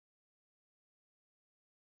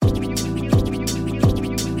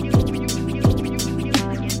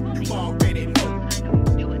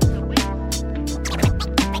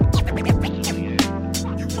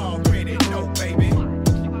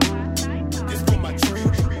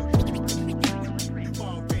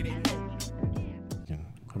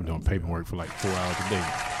Paperwork for like 4 hours a day.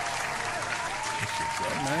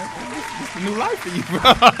 This is a new life for you, bro.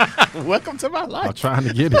 Welcome to my life. I'm trying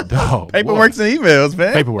to get it, dog. Paperwork's and emails,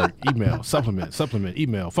 man. Paperwork, email, supplement,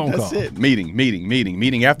 email, phone call. That's it.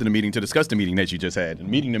 Meeting after the meeting to discuss the meeting that you just had. And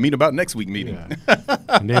meeting to meet about next week meeting. Yeah.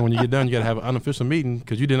 And then when you get done, you got to have an unofficial meeting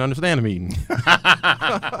because you didn't understand the meeting.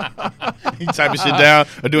 You typing shit down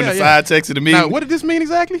or doing the side text of the meeting. Now, what did this mean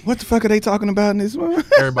exactly? What the fuck are they talking about in this one?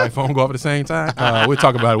 Everybody phone go off at the same time. We'll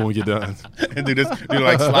talk about it when we get done. And do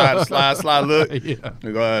like slide look. Yeah.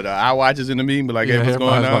 The eye watches in the meeting, but like, hey, what's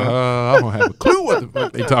going on? I don't have a clue what the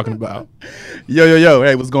fuck they talking about. Yo,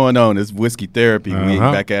 hey, what's going on? It's Whiskey Therapy. We ain't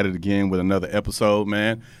back at it again with another episode,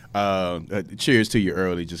 man. Cheers to you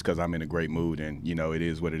early just because I'm in a great mood and, you know, it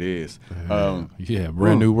is what it is.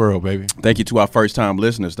 Brand new world, baby. Thank you to our first-time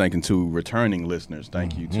listeners. Thank you to returning listeners.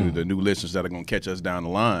 Thank you to the new listeners that are going to catch us down the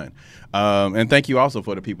line. And thank you also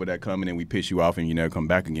for the people that come in and we piss you off and you never come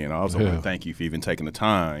back again. I also want to thank you for even taking the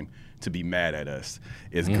time to be mad at us.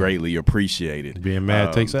 It's greatly appreciated. Being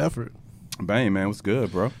mad takes effort. Bang, man. What's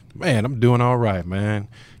good, bro? Man, I'm doing all right, man.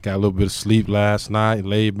 Got a little bit of sleep last night,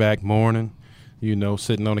 laid back morning. You know,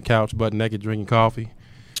 sitting on the couch, butt naked, drinking coffee,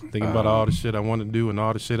 thinking about all the shit I wanted to do and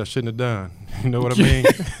all the shit I shouldn't have done. You know what I mean?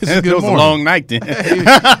 It was a long night then.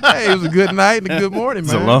 Hey, it was a good night and a good morning,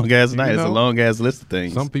 man. It's a long-ass night. It's a long-ass list of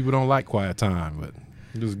things. Some people don't like quiet time, but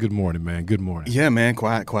it was a good morning, man. Good morning. Yeah, man.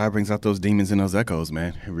 Quiet brings out those demons and those echoes,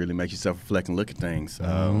 man. It really makes you self-reflect and look at things.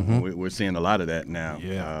 We're seeing a lot of that now.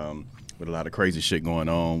 Yeah. With a lot of crazy shit going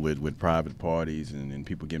on with private parties and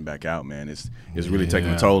people getting back out, man. It's really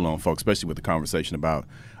taking a toll on folks, especially with the conversation about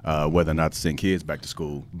whether or not to send kids back to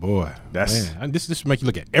school. Boy, that's this make you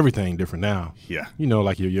look at everything different now. Yeah. You know,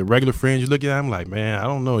 like your regular friends, you look at him like, man, I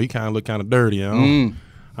don't know. He kind of look kind of dirty. I don't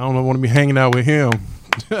want to be hanging out with him.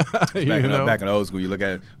 Back in old school, you look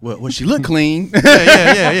at it. Well, she look clean.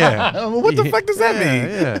 Yeah. Well, what the fuck does that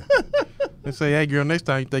mean? Yeah. They say, hey, girl, next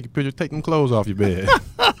time you take a picture, take them clothes off your bed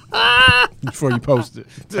before you post it.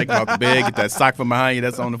 Take them off the bed, get that sock from behind you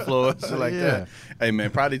that's on the floor, shit like that. Hey, man,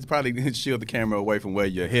 probably shield the camera away from where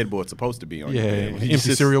your headboard's supposed to be on your bed. Empty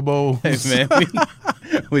cereal bowl. Hey, man,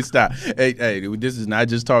 we stop. Hey, this is not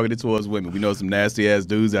just targeted towards women. We know some nasty-ass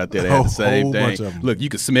dudes out there that have the same thing. Look, you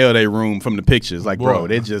can smell their room from the pictures. Like, bro,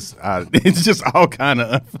 they just it's just all kind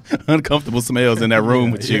of uncomfortable smells in that room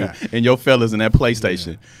with you and your fellas in that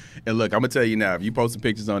PlayStation. And look, I'm going to tell you now, if you post some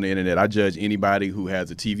pictures on the internet, I judge anybody who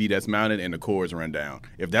has a TV that's mounted and the cords run down.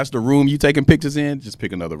 If that's the room you taking pictures in, just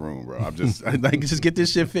pick another room, bro. Just get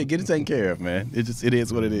this shit fit. Get it taken care of, man. It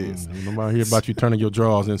is what it is. Nobody hear about you turning your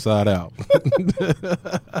drawers inside out.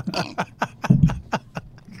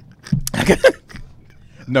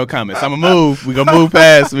 No comments. I'm going to move. We're going to move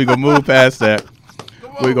past that. We're going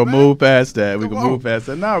to move past that.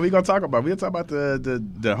 No, we're going to talk about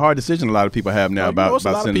the hard decision a lot of people have now about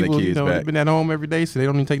sending their kids back. They've been at home every day, so they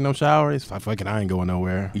don't even take no shower. It's like, fucking, I ain't going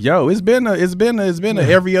nowhere. It's been a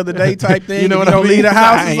every other day type thing. You know what I mean? Leave the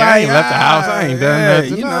house. I ain't left the house. I ain't done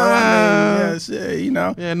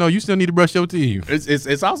nothing. Yeah, no, you still need to brush your teeth.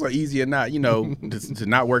 It's also easier not, to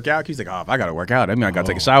not work out. He's like, if I got to work out, I mean, I got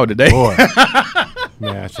to take a shower today. Boy.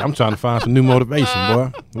 Man, I'm trying to find some new motivation,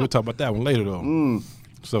 boy. We'll talk about that one later, though.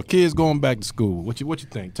 So, kids going back to school. What you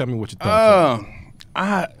think? Tell me what you thoughts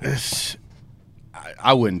are.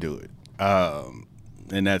 I wouldn't do it.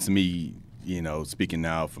 And that's me, speaking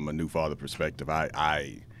now from a new father perspective.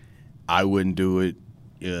 I wouldn't do it.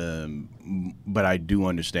 But I do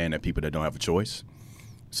understand that people that don't have a choice.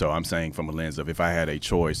 So I'm saying from a lens of if I had a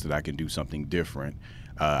choice that I can do something different,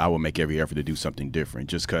 I will make every effort to do something different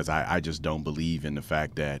just because I just don't believe in the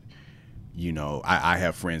fact that, I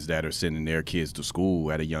have friends that are sending their kids to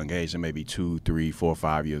school at a young age. They may be 2, 3, 4,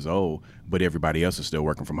 5 years old, but everybody else is still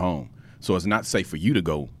working from home. So it's not safe for you to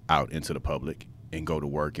go out into the public and go to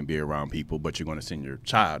work and be around people, but you're going to send your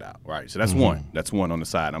child out, right? So that's one. That's one on the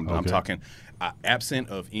side. I'm talking absent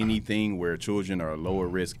of anything where children are lower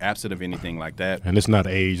risk, absent of anything like that. And it's not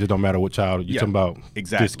age. It don't matter what child you're talking about.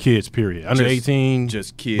 Exactly. Just kids, period. Under 18.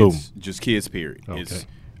 Just kids. Boom. Just kids, period.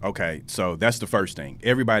 Okay, so that's the first thing.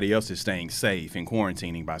 Everybody else is staying safe and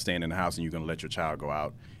quarantining by staying in the house, and you're going to let your child go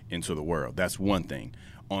out into the world. That's one thing.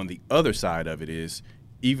 On the other side of it is,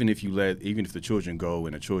 even if the children go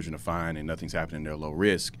and the children are fine and nothing's happening, they're low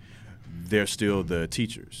risk, there's still the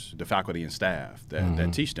teachers, the faculty and staff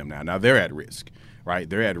that teach them now. Now they're at risk, right?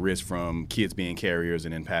 They're at risk from kids being carriers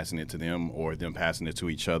and then passing it to them or them passing it to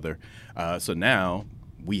each other. So now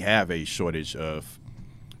we have a shortage of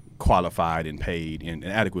qualified and paid and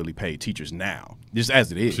adequately paid teachers now, just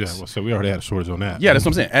as it is. Yeah, well, so we already had a shortage on that. Yeah, that's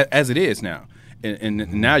what I'm saying. As it is now,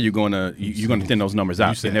 and now you're gonna thin those numbers out.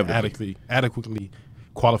 You said adequately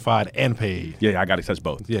qualified and paid. Yeah, I got to touch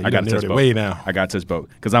both. Yeah, I got to touch both. Way down. I got to touch both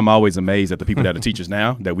because I'm always amazed at the people that are teachers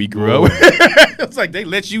now that we grew up with. It's like they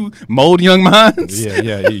let you mold young minds.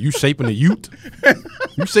 Yeah. You shaping the youth.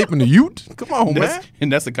 You shaping the youth. Come on, man.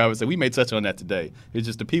 And that's the conversation. We may touch on that today. It's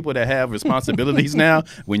just the people that have responsibilities now.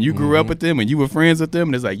 When you grew up with them and you were friends with them,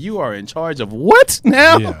 and it's like you are in charge of what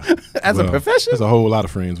now as a profession. There's a whole lot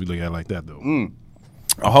of friends we look at like that though.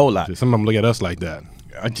 A whole lot. Some of them look at us like that.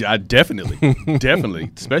 I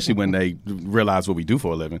definitely, especially when they realize what we do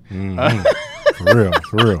for a living. For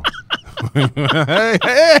real.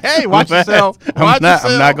 hey, watch yourself. I'm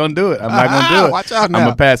not gonna do it. I'm not gonna do it. Watch out now.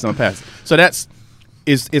 I'm gonna pass. So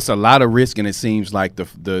it's a lot of risk, and it seems like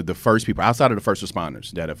the first people outside of the first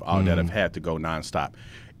responders that have had to go nonstop.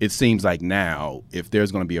 It seems like now, if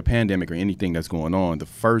there's going to be a pandemic or anything that's going on, the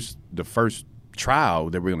first trial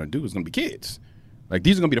that we're going to do is going to be kids. Like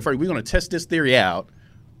these are going to be the first. We're going to test this theory out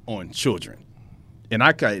on children. And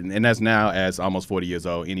that's now, as almost 40 years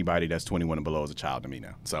old, anybody that's 21 and below is a child to me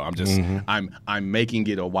now. So I'm just I'm making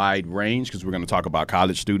it a wide range because we're going to talk about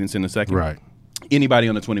college students in a second. Right. Anybody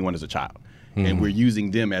under 21 is a child, and we're using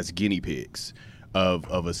them as guinea pigs of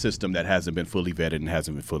a system that hasn't been fully vetted and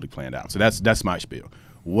hasn't been fully planned out. So that's my spiel.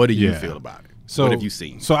 What do you feel about it? So, what have you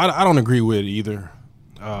seen? So I don't agree with it either.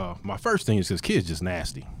 My first thing is because kids just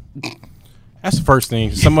nasty. That's the first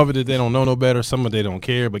thing. Some of it they don't know no better. Some of it they don't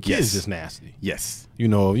care. But kids just nasty. Yes. You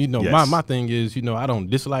know. Yes. My thing is, I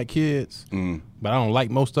don't dislike kids, but I don't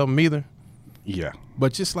like most of them either. Yeah.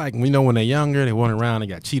 But just like when they're younger, they run around, they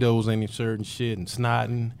got Cheetos in their shirt and shit and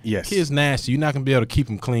snotting. Yes. Kids nasty. You're not gonna be able to keep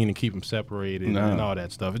them clean and keep them separated and all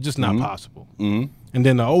that stuff. It's just not possible. And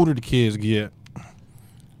then the older the kids get,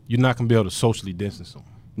 you're not gonna be able to socially distance them.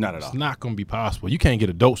 Not at all. It's not gonna be possible. You can't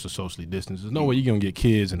get adults to socially distance. There's no way you're gonna get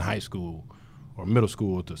kids in high school or middle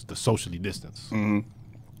school to socially distance.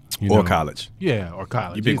 Or college. Yeah, or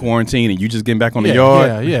college. You've been quarantined and you just getting back on the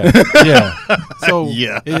yard. Yeah. So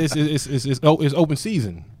it's open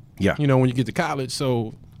season. Yeah. When you get to college,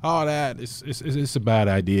 so all that it's a bad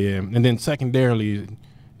idea. And then secondarily,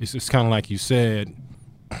 it's kind of like you said.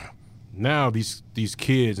 Now these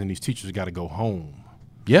kids and these teachers got to go home.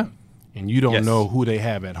 Yeah. And you don't know who they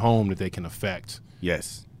have at home that they can affect.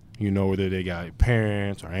 Yes. Whether they got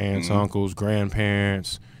parents or aunts, uncles,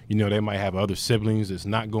 grandparents. They might have other siblings that's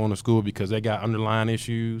not going to school because they got underlying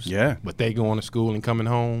issues. Yeah. But they going to school and coming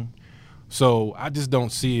home. So I just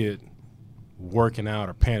don't see it working out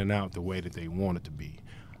or panning out the way that they want it to be.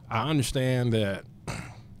 I understand that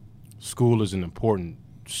school is an important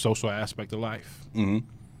social aspect of life.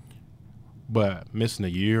 But missing a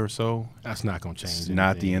year or so, that's not going to change anything. It's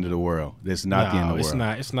not the end of the world. It's not the end of the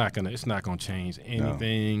world. It's not going to change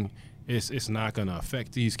anything. No. It's not going to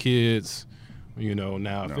affect these kids.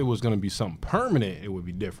 Now if it was going to be something permanent, it would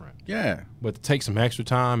be different. Yeah. But to take some extra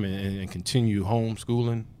time and continue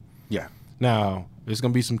homeschooling. Yeah. Now there's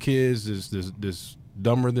going to be some kids that's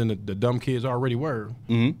dumber than the dumb kids already were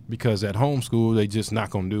because at homeschool they just not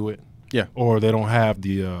going to do it. Yeah. Or they don't have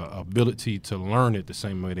the ability to learn it the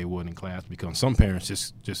same way they would in class because some parents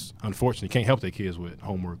just unfortunately can't help their kids with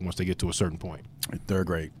homework once they get to a certain point. Third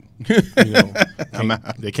grade.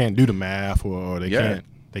 They can't do the math or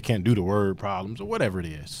they can't do the word problems or whatever it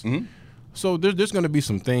is. So there's going to be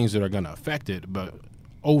some things that are going to affect it, but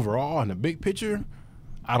overall in the big picture,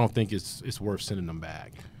 I don't think it's worth sending them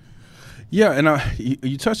back. Yeah, and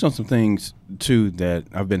you touched on some things, too, that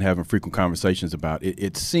I've been having frequent conversations about.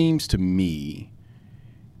 It seems to me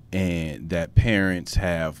that parents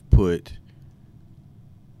have put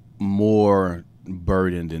more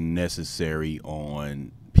burden than necessary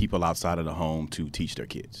on people outside of the home to teach their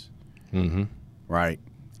kids. Right?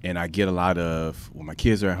 And I get a lot of, my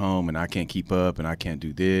kids are at home and I can't keep up and I can't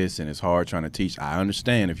do this and it's hard trying to teach. I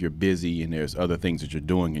understand if you're busy and there's other things that you're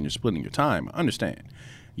doing and you're splitting your time. I understand.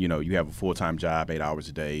 You have a full-time job, 8 hours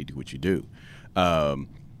a day, do what you do.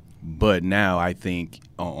 But now I think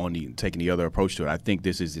taking the other approach to it, I think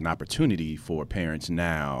this is an opportunity for parents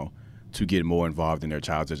now to get more involved in their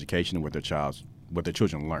child's education and what their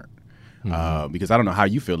children learn. Because I don't know how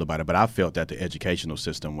you feel about it, but I felt that the educational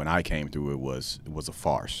system when I came through it was a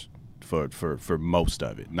farce for most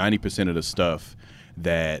of it. 90% of the stuff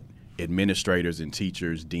that administrators and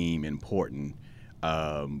teachers deem important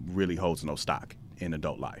really holds no stock in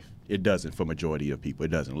adult life. It doesn't for majority of people.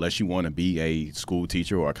 It doesn't, unless you want to be a school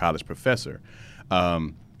teacher or a college professor. A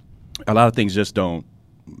lot of things just don't.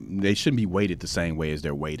 They shouldn't be weighted the same way as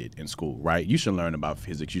they're weighted in school, right? You should learn about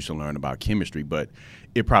physics, you should learn about chemistry, but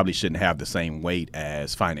it probably shouldn't have the same weight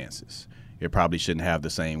as finances. It probably shouldn't have the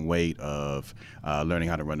same weight of learning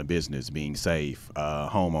how to run a business, being safe,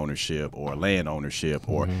 home ownership or land ownership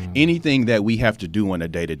or anything that we have to do on a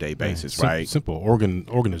day-to-day basis, right? Simple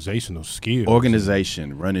organizational skills.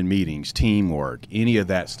 Organization, running meetings, teamwork, any of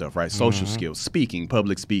that stuff, right? Social skills, speaking,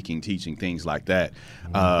 public speaking, teaching, things like that.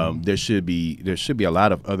 There should be a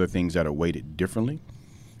lot of other things that are weighted differently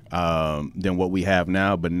than what we have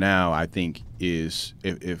now. But now I think is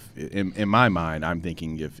if in my mind, I'm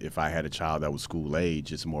thinking if I had a child that was school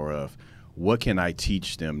age, it's more of what can I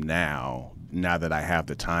teach them now that I have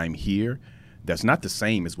the time here that's not the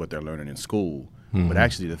same as what they're learning in school, but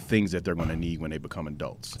actually the things that they're going to need when they become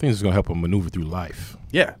adults. Things that's going to help them maneuver through life.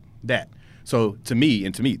 Yeah, that. So to me,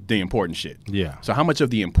 the important shit. Yeah. So how much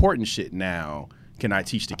of the important shit now can I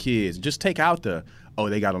teach the kids? Just take out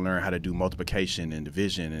they got to learn how to do multiplication and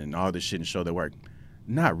division and all this shit and show their work.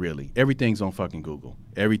 Not really. Everything's on fucking Google.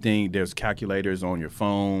 There's calculators on your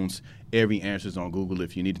phones. Every answer's on Google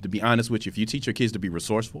if you need it. To be honest with you, if you teach your kids to be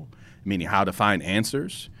resourceful, meaning how to find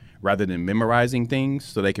answers rather than memorizing things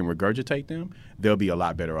so they can regurgitate them, they'll be a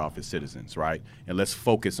lot better off as citizens, right? And let's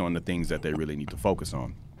focus on the things that they really need to focus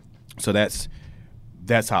on. So that's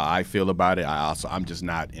how I feel about it. I'm just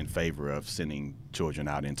not in favor of sending children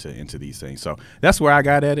out into these things. So that's where I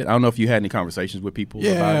got at it. I don't know if you had any conversations with people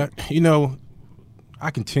about it. I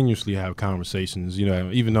continuously have conversations,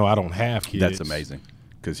 even though I don't have kids. That's amazing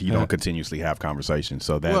because you don't continuously have conversations.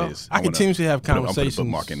 So I continuously have conversations put a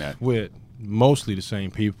bookmark in that. with mostly the same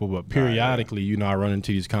people, but periodically, I run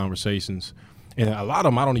into these conversations. And a lot of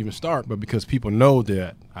them I don't even start, but because people know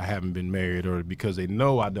that I haven't been married or because they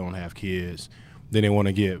know I don't have kids, then they want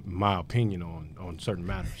to get my opinion on certain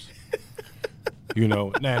matters.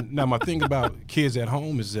 Now my thing about kids at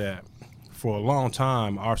home is that for a long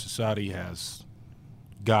time our society has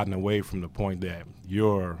gotten away from the point that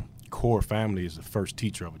your core family is the first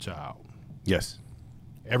teacher of a child. Yes.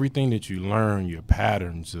 Everything that you learn, your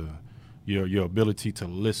patterns, your ability to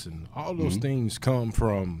listen, all those things come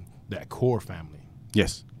from that core family.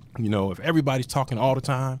 Yes. If everybody's talking all the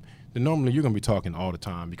time, then normally you're going to be talking all the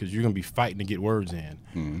time because you're going to be fighting to get words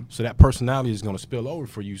in. So that personality is going to spill over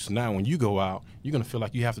for you. So now when you go out, you're going to feel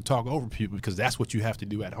like you have to talk over people because that's what you have to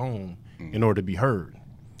do at home in order to be heard.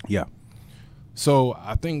 Yeah. So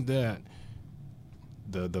I think that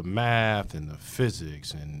the math and the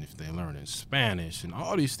physics and if they learn in Spanish and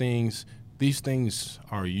all these things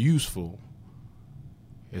are useful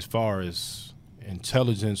as far as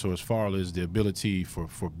intelligence or as far as the ability for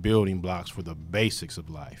building blocks for the basics of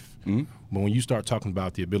life. But when you start talking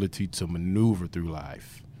about the ability to maneuver through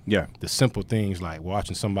life, the simple things like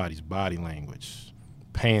watching somebody's body language,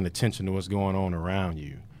 paying attention to what's going on around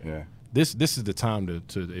you. This is the time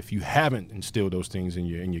to if you haven't instilled those things in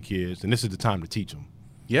your kids, then this is the time to teach them.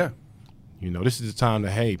 This is the time to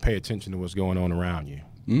pay attention to what's going on around you.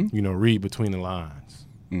 Read between the lines.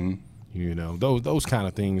 Those kind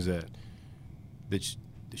of things that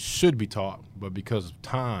should be taught, but because of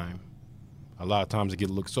time, a lot of times it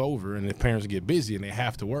get looked over, and if parents get busy and they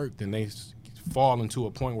have to work, then they fall into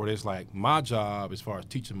a point where it's like my job, as far as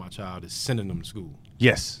teaching my child, is sending them to school.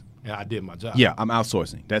 Yes. And I did my job. Yeah, I'm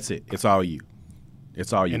outsourcing. That's it. It's all you.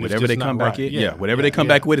 It's all you. And whatever they come back right. in, whatever they come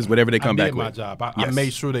back with is whatever they come back with. I did my job. I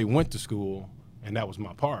made sure they went to school, and that was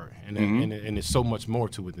my part. And and it's so much more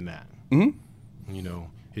to it than that.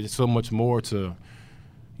 It's so much more to,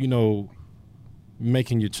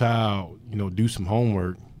 making your child, do some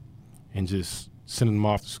homework and just sending them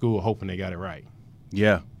off to school hoping they got it right.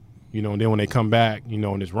 Yeah. And then when they come back,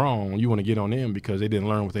 and it's wrong, you want to get on them because they didn't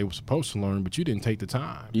learn what they were supposed to learn, but you didn't take the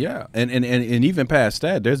time. Yeah, and even past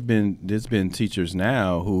that, there's been teachers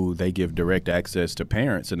now who they give direct access to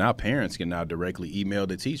parents, and now parents can now directly email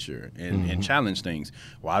the teacher and challenge things.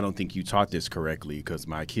 Well, I don't think you taught this correctly because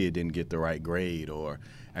my kid didn't get the right grade, or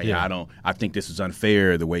I think this is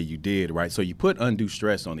unfair the way you did, right? So you put undue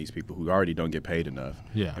stress on these people who already don't get paid enough.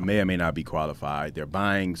 Yeah. And may or may not be qualified. They're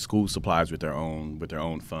buying school supplies with their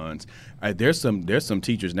own funds. There's some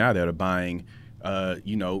teachers now that are buying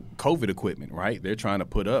COVID equipment, right? They're trying to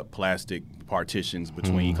put up plastic partitions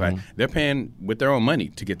between class. They're paying with their own money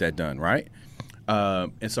to get that done, right?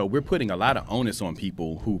 And so we're putting a lot of onus on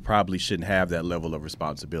people who probably shouldn't have that level of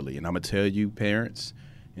responsibility. And I'm going to tell you, parents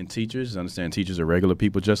and teachers, understand teachers are regular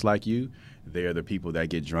people just like you. They're the people that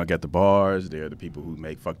get drunk at the bars. They're the people who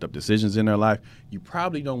make fucked up decisions in their life. You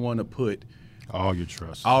probably don't want to put All your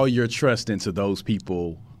trust. All your trust into those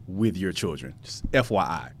people with your children. Just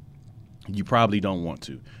FYI. You probably don't want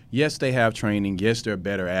to. Yes, they have training. Yes, they're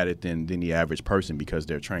better at it than the average person because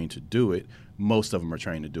they're trained to do it. Most of them are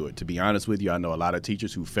trained to do it. To be honest with you, I know a lot of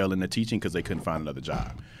teachers who fell into teaching because they couldn't find another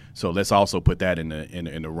job. So let's also put that in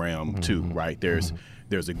the realm too, right? There's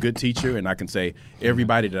a good teacher, and I can say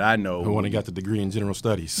everybody that I know. The one that got the degree in general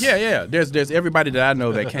studies. Yeah. There's everybody that I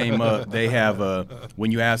know that came up. They have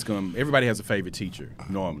when you ask them, everybody has a favorite teacher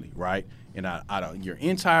normally, right? And your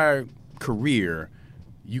entire career,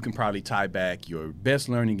 you can probably tie back your best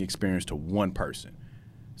learning experience to one person.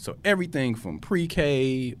 So everything from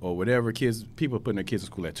pre-K or whatever people putting their kids in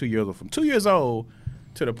school at 2 years old, from 2 years old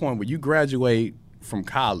to the point where you graduate from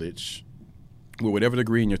college with whatever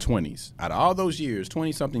degree in your 20s. Out of all those years,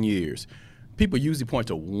 20-something years, people usually point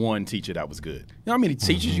to one teacher that was good. You know how many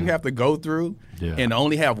teachers you have to go through and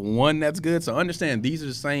only have one that's good? So understand these are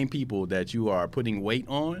the same people that you are putting weight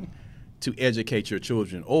on to educate your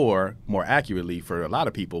children, or more accurately for a lot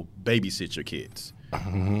of people, babysit your kids.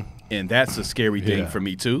 And that's a scary thing for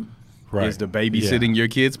me too, is the babysitting your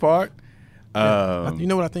kids part. You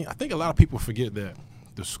know what I think? I think a lot of people forget that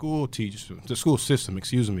the school system,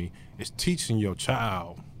 is teaching your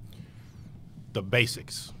child the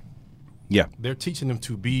basics. Yeah. They're teaching them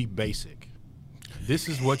to be basic. This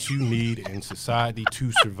is what you need in society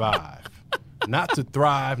to survive. Not to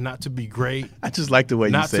thrive, not to be great. I just like the way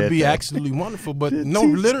you said that. Not to be absolutely wonderful, but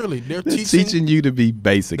literally, they're teaching you to be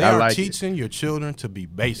basic. They are teaching your children to be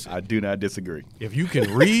basic. I do not disagree. If you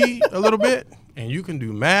can read a little bit and you can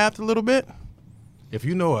do math a little bit, if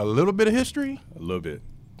you know a little bit of history. A little bit.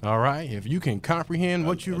 All right. If you can comprehend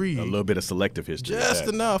what you read. A little bit of selective history. Just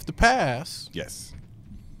enough to pass. Yes.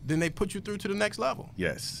 Then they put you through to the next level.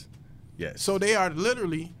 Yes. So they are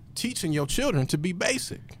literally teaching your children to be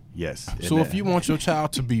basic. Yes. So if you want your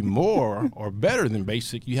child to be more or better than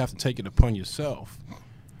basic, you have to take it upon yourself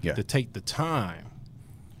to take the time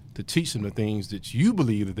to teach them the things that you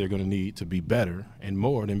believe that they're going to need to be better and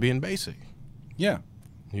more than being basic. Yeah.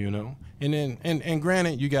 You know, and then and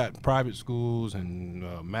granted, you got private schools and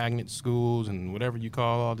magnet schools and whatever you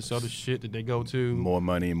call all this other shit that they go to. More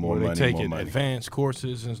money, more money, they take more money. Advanced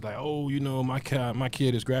courses, and it's like, oh, you know, my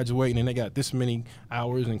kid is graduating and they got this many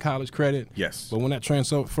hours in college credit. Yes. But when that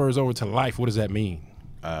transfers over to life, what does that mean?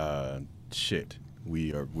 Shit.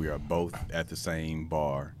 We are both at the same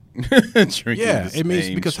bar. It means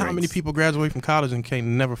because how many people graduate from college and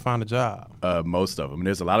can never find a job? Most of them.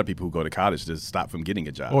 There's a lot of people who go to college to stop from getting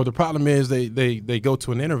a job. Or the problem is they go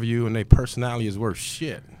to an interview and their personality is worth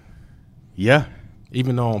shit. Yeah.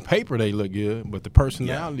 Even though on paper they look good, but the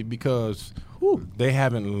personality because they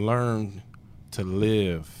haven't learned to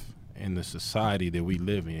live in the society that we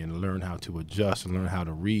live in, learn how to adjust and learn how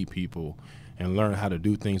to read people and learn how to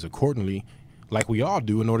do things accordingly like we all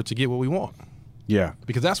do in order to get what we want. Yeah.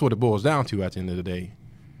 Because that's what it boils down to at the end of the day.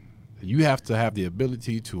 You have to have the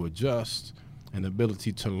ability to adjust and the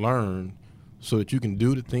ability to learn so that you can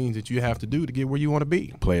do the things that you have to do to get where you want to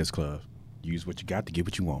be. Players Club. Use what you got to get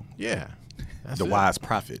what you want. Yeah. The wise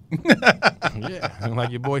prophet. Yeah. And like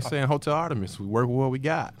your boy saying, Hotel Artemis, we work with what we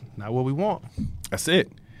got, not what we want. That's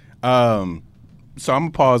it. So I'm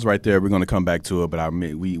gonna pause right there. We're gonna come back to it, but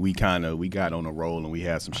we got on a roll and we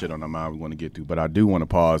had some shit on our mind we want to get to. But I do want to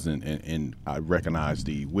pause and I recognize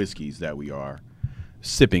the whiskeys that we are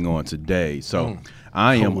sipping on today. So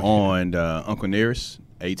I am on Uncle Nearest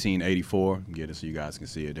 1884. Get it so you guys can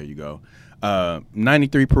see it. There you go.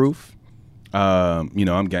 93 proof. I'm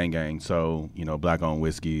gang. So black owned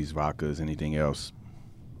whiskeys, vodkas, anything else.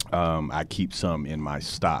 I keep some in my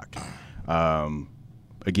stock.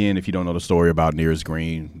 Again, if you don't know the story about Nearest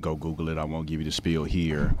Green, go Google it. I won't give you the spiel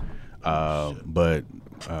here. But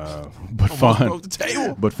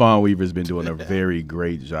Fawn Weaver's been doing a very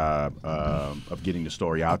great job of getting the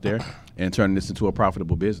story out there and turning this into a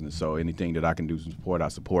profitable business. So anything that I can do to support, I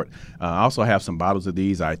support. I also have some bottles of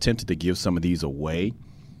these. I attempted to give some of these away,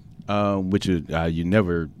 which is, you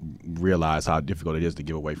never realize how difficult it is to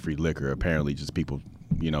give away free liquor. Apparently, just people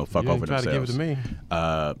fuck over themselves. Try to give it to me.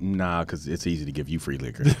 Nah, because it's easy to give you free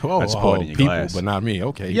liquor. That's in your glass. But not me.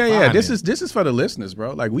 Okay. Yeah. This is for the listeners,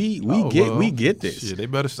 bro. Like we get this. Shit, they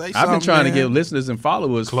better say something. I've been trying to give listeners and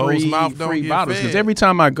followers free bottles because every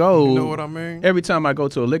time I go, you know what I mean. Every time I go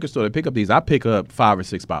to a liquor store to pick up these, I pick up 5 or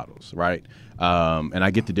 6 bottles, right? And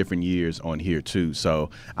I get the different years on here too.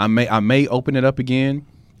 So I may open it up again.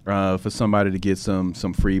 For somebody to get some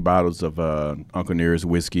free bottles of Uncle Nearest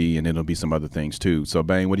whiskey, and it'll be some other things too. So,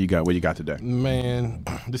 Bane, what do you got? What you got today? Man,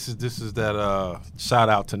 this is that shout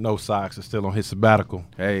out to No Socks is still on his sabbatical.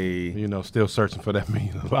 Hey, still searching for that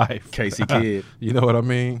meaning of life. Casey Kidd. You know what I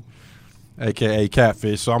mean? aka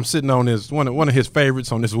Catfish. So I'm sitting on this one of his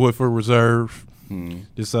favorites on this Woodford Reserve.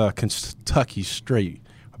 This Kentucky straight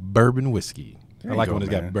bourbon whiskey. I like when it's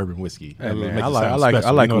got bourbon whiskey. Hey, man, I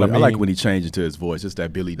like when he changed it to his voice. It's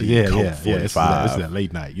that Billy D. Yeah. 45. It's that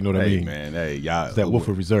late night. You know what I mean? Man, hey, y'all. It's that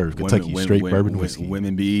Woodford Reserve, Kentucky straight bourbon whiskey.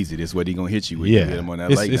 Women be easy. This is what he gonna hit you with. Yeah, You hit him on that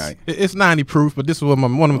late night. It's 90 proof, but this is one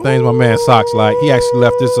of the things my man Socks like. He actually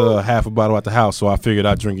left this half a bottle at the house, so I figured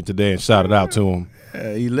I'd drink it today and shout it out to him.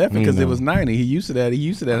 He left it because it was 90. He used to that. He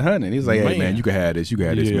used to that 100. He was like, "Hey man, you can have this. You can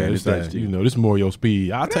have this, man. This this is more your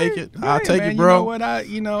speed. I'll take it. I'll take it, You bro. know what?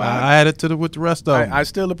 I added to with the rest of them. I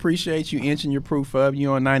still appreciate you inching your proof up.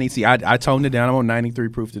 You on 90. See, I toned it down. I'm on 93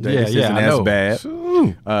 proof today. This isn't as bad.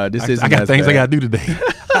 I got things I got to do today.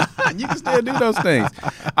 You can still do those things.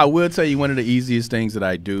 I will tell you one of the easiest things that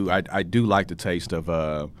I do. I do like the taste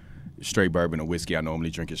of straight bourbon or whiskey. I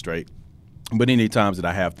normally drink it straight, but any times that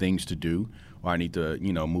I have things to do or I need to,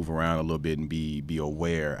 move around a little bit and be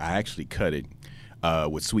aware, I actually cut it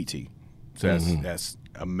with sweet tea. So that's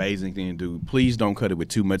amazing thing to do. Please don't cut it with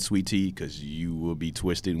too much sweet tea because you will be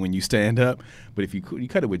twisted when you stand up. But if you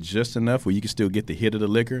cut it with just enough where you can still get the hit of the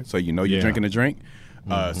liquor, so you're drinking a drink,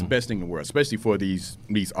 it's the best thing in the world, especially for these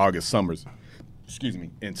August summers. Excuse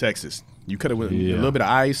me, in Texas, you cut it with a little bit of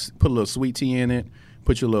ice, put a little sweet tea in it.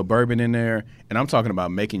 Put your little bourbon in there, and I'm talking about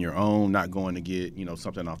making your own, not going to get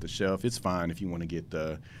something off the shelf. It's fine if you want to get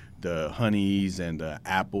the honeys and the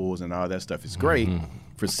apples and all that stuff. It's great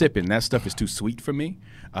for sipping. That stuff is too sweet for me,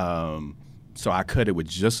 so I cut it with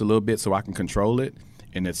just a little bit so I can control it,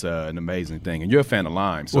 and it's an amazing thing. And you're a fan of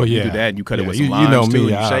lime, so you do that and you cut it with some limes too, and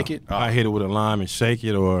you shake it. I hit it with a lime and shake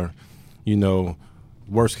it, or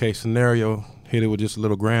worst case scenario, hit it with just a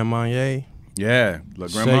little Grand Marnier. Yeah,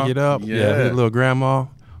 shake it up. Yeah, hit a little grandma.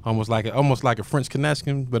 Almost like a French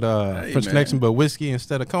Connection, but Connection, but whiskey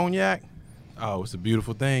instead of cognac. Oh, it's a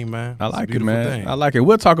beautiful thing, man. I like it, man. I like it.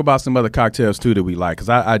 We'll talk about some other cocktails too that we like, because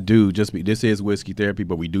I do this is whiskey therapy,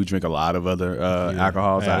 but we do drink a lot of other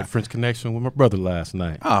alcohols. I had a French Connection with my brother last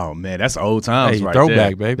night. Oh man, that's old times, right throwback,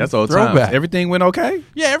 there. Baby. That's old throwback. times. Everything went okay.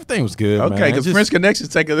 Yeah, everything was good. Okay, because French Connections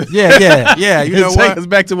take us. Yeah. You know what? Take us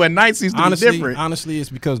back to when nights used to be different. Honestly,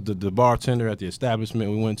 it's because the bartender at the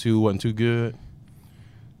establishment we went to wasn't too good.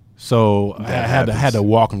 So I had to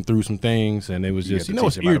walk him through some things, and it was just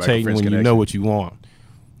it's irritating when you know what you want.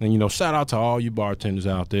 And shout out to all you bartenders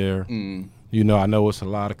out there. I know it's a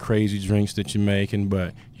lot of crazy drinks that you're making,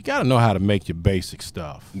 but you got to know how to make your basic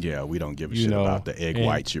stuff. Yeah, we don't give a shit about the egg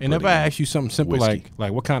whites you're putting in. And if I ask you something simple like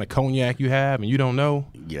what kind of cognac you have, and you don't know,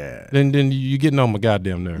 then you're getting on my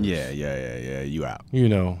goddamn nerves. Yeah, you out.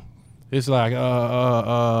 It's like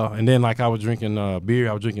and then like I was drinking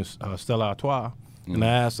beer, I was drinking Stella Artois. And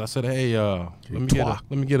I said, hey, let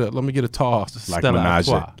me get a toss. Like Menage.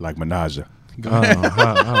 Like Menage.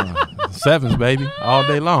 Sevens, baby, all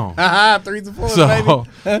day long. 3s and 4s,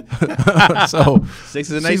 baby. So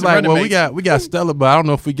 6s and 8s. She's like, well, we got Stella, but I don't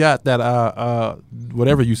know if we got that.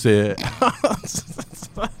 Whatever you said. I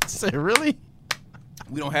said, really?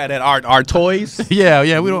 We don't have that our toys.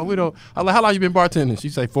 Yeah, we don't. I'm like, how long you been bartending? She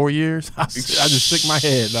say 4 years. I just shook my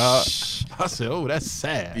head, dog. I said, oh, that's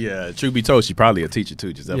sad. Yeah, truth be told, she probably a teacher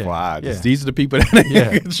too. Just FYI, these are the people that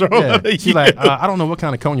are in control. Yeah. She's like, I don't know what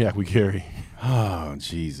kind of cognac we carry. Oh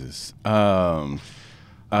Jesus.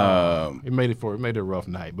 It made it a rough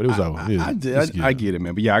night, but it was over. I get it,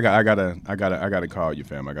 man. But yeah, I gotta call you,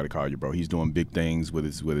 fam. I gotta call you, bro. He's doing big things with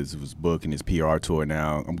his book and his PR tour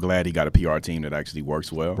now. I'm glad he got a PR team that actually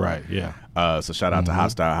works well. Right. Yeah. So shout out to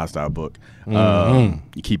Hostile Book.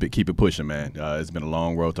 You keep it pushing, man. It's been a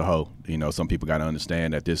long road to hoe. Some people gotta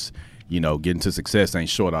understand that this. Getting to success ain't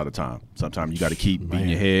short all the time. Sometimes you got to keep beating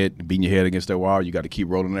your head against that wall. You got to keep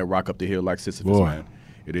rolling that rock up the hill like Sisyphus, man.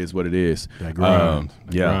 It is what it is. That grind.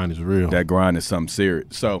 Grind is real. That grind is something serious.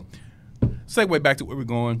 So, segue back to where we're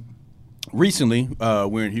going. Recently,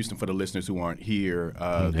 we're in Houston for the listeners who aren't here.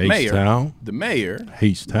 The mayor,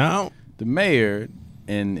 H-Town,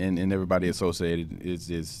 and everybody associated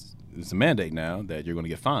is a mandate now that you're going to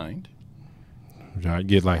get fined. I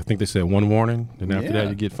get I think they said one warning, and after that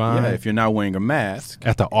you get fined. Yeah, if you're not wearing a mask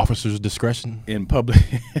at the officer's discretion in public.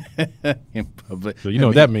 So you know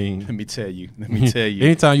what that means. Let me tell you.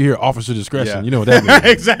 Anytime you hear officer discretion, you know what that means.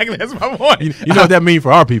 Exactly, that's my point. You know what that means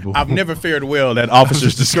for our people. I've never fared well at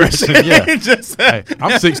officer's discretion. Yeah, hey,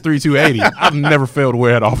 I'm 6'3", 280. I've never failed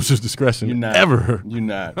well at officer's discretion. You're not ever. You're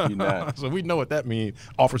not. So we know what that means.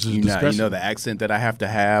 Officer's discretion. You know the accent that I have to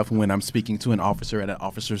have when I'm speaking to an officer at an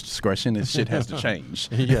officer's discretion. This shit has to change.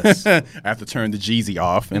 Yes. I have to turn the Jeezy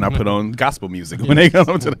off, and I put on gospel music when they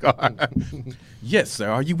come to the car. Yes, sir.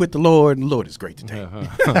 Are you with the Lord? The Lord is great today.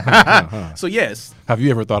 So yes. Have you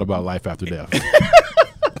ever thought about life after death?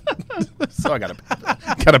 So I got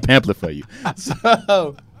a pamphlet for you.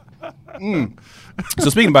 So, so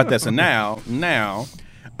speaking about that, so now,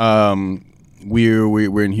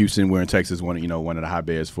 we're in Houston, we're in Texas, one of the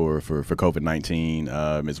hotbeds for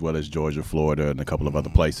COVID-19, as well as Georgia, Florida, and a couple of other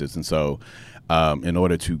places. And so, in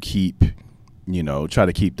order to try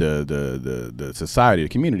to keep the society, the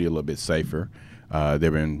community a little bit safer, there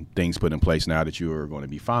have been things put in place now that you are going to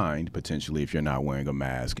be fined potentially if you're not wearing a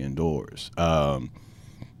mask indoors.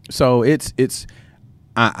 So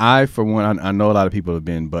I for one, I know a lot of people have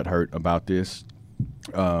been butthurt about this,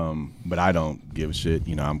 but I don't give a shit.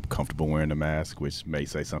 I'm comfortable wearing the mask, which may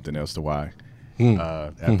say something else to why.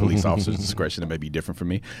 At police officers' discretion, it may be different for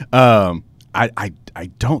me. I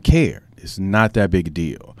don't care. It's not that big a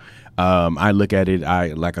deal. I look at it.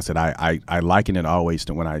 Like I said, I liken it always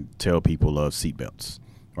to when I tell people of seatbelts.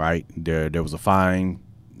 Right there was a fine.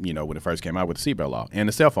 When it first came out with the seatbelt law and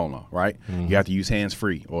the cell phone law, right? Mm-hmm. You have to use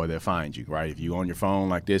hands-free or they'll fine you, right? If you're on your phone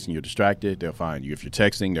like this and you're distracted, they'll fine you. If you're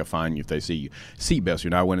texting, they'll fine you if they see you. Seatbelts, you're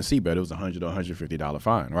not wearing a seatbelt, it was $100 or $150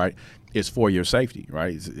 fine, right? It's for your safety,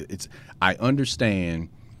 right? I understand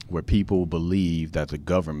where people believe that the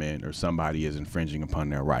government or somebody is infringing upon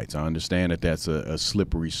their rights. I understand that that's a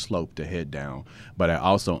slippery slope to head down, but I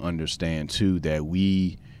also understand, too, that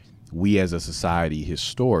we as a society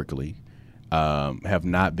historically have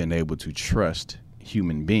not been able to trust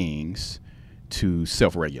human beings to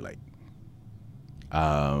self-regulate.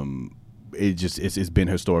 It's been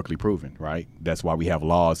historically proven, right? That's why we have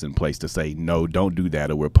laws in place to say, no, don't do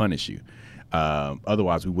that or we'll punish you.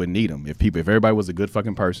 Otherwise, we wouldn't need them. If everybody was a good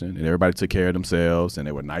fucking person and everybody took care of themselves and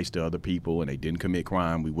they were nice to other people and they didn't commit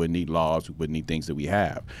crime, we wouldn't need laws. We wouldn't need things that we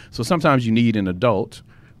have. So sometimes you need an adult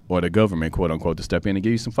or the government, quote unquote, to step in and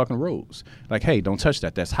give you some fucking rules. Like, hey, don't touch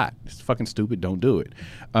that. That's hot. It's fucking stupid. Don't do it.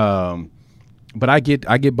 But I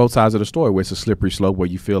get both sides of the story where it's a slippery slope where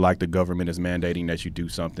you feel like the government is mandating that you do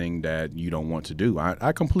something that you don't want to do.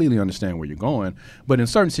 I completely understand where you're going. But in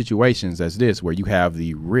certain situations as this, where you have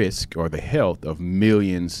the risk or the health of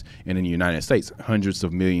millions, and in the United States, hundreds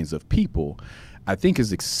of millions of people, I think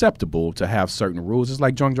it's acceptable to have certain rules. It's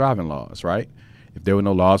like drunk driving laws, right? If there were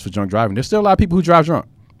no laws for drunk driving, there's still a lot of people who drive drunk.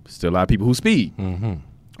 Still a lot of people who speed. Mm-hmm.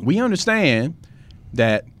 We understand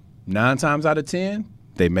that 9 times out of 10,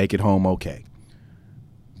 they make it home okay.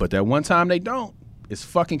 But that one time they don't, it's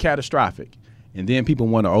fucking catastrophic. And then people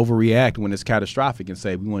want to overreact when it's catastrophic and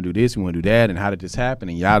say, we want to do this, we want to do that, and how did this happen,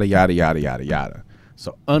 and yada, yada, yada, yada, yada.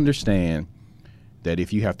 So understand that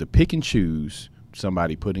if you have to pick and choose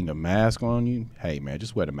somebody putting a mask on you, hey, man,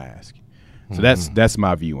 just wear the mask. So that's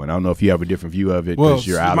my view, and I don't know if you have a different view of it. Well,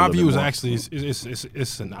 you're out my view is actually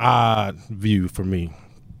it's an odd view for me.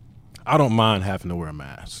 I don't mind having to wear a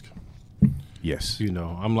mask. Yes,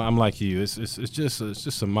 I'm like you. It's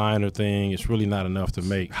just a minor thing. It's really not enough to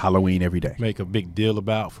make Halloween every day make a big deal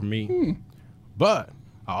about for me. But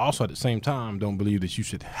I also at the same time don't believe that you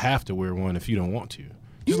should have to wear one if you don't want to.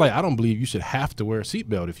 Just like I don't believe you should have to wear a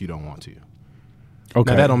seatbelt if you don't want to.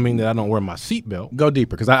 Okay. Now, that don't mean that I don't wear my seatbelt. Go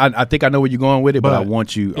deeper, because I think I know where you're going with it, but I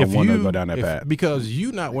want to go down that path. Because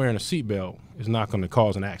you not wearing a seatbelt is not going to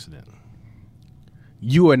cause an accident.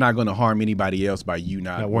 You are not going to harm anybody else by you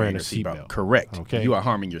not wearing a seatbelt. Correct. Okay. You are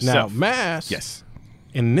harming yourself. Now, masks, yes.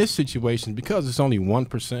 In this situation, because it's only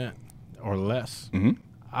 1% or less,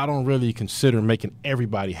 I don't really consider making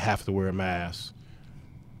everybody have to wear a mask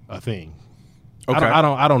a thing. Okay.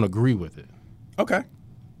 I don't agree with it. Okay.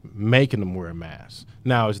 Making them wear a mask.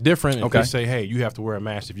 Now, it's different if they say, hey, you have to wear a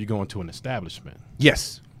mask if you go into an establishment.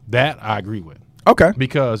 Yes. That I agree with. Okay.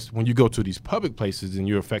 Because when you go to these public places, then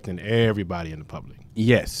you're affecting everybody in the public.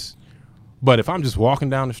 Yes. But if I'm just walking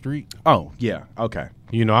down the street. Oh, yeah. Okay.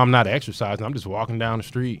 I'm not exercising. I'm just walking down the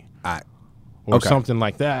street. Or something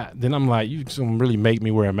like that. Then I'm like, you can really make me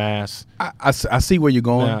wear a mask. I see where you're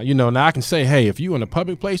going. Now, now I can say, hey, if you're in a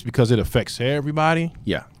public place because it affects everybody.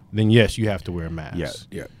 Yeah. Then yes, you have to wear a mask. Yeah,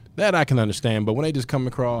 yeah. That I can understand. But when they just come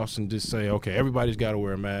across and just say, okay, everybody's got to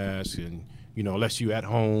wear a mask, and unless you at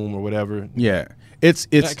home or whatever. Yeah, it's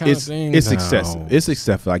excessive. It's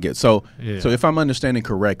excessive. I get so. Yeah. So if I'm understanding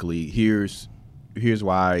correctly, here's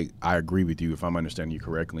why I agree with you. If I'm understanding you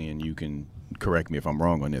correctly, and you can correct me if I'm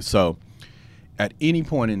wrong on this. So, at any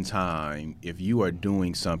point in time, if you are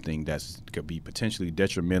doing something that's could be potentially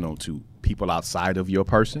detrimental to people outside of your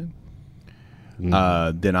person.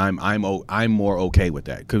 Then I'm more okay with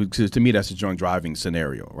that, because to me that's a drunk driving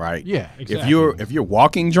scenario, right? Yeah, exactly. If you're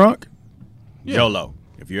walking drunk, YOLO.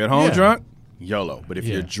 If you're at home drunk, YOLO. But if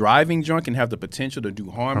Yeah. you're driving drunk and have the potential to do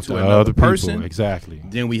harm to To another other people, person, exactly.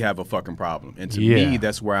 then we have a fucking problem. And to Yeah. me,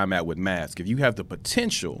 that's where I'm at with masks. If you have the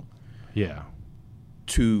potential Yeah.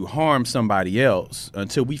 to harm somebody else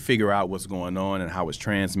until we figure out what's going on and how it's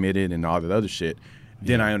transmitted and all that other shit,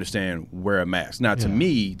 then I understand wear a mask. Now, to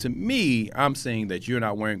me, I'm saying that you're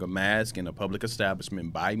not wearing a mask in a public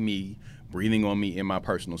establishment by me, breathing on me in my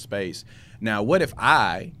personal space. Now, what if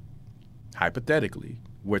I, hypothetically,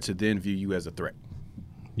 were to then view you as a threat?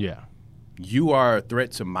 Yeah. You are a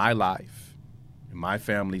threat to my life, my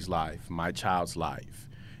family's life, my child's life,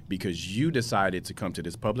 because you decided to come to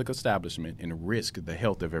this public establishment and risk the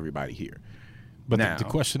health of everybody here. But now, the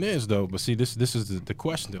question is, though, this is the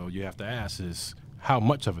question, though, you have to ask is, how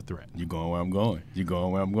much of a threat? You going where I'm going. You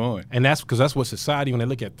going where I'm going. And that's because that's what society, when they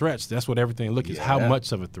look at threats, that's what everything look is how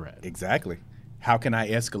much of a threat. Exactly. How can I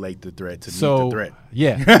escalate the threat to meet the threat?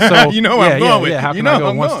 Yeah. So you know where I'm going with. Yeah. How you can know I go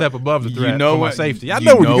I'm one going. step above the threat you know for my what, safety? I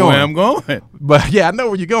know where you're going. Where I'm going. But yeah, I know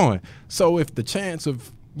where you're going. So if the chance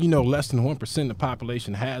of, less than 1% of the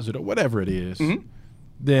population has it or whatever it is,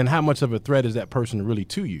 then how much of a threat is that person really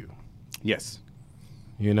to you? Yes.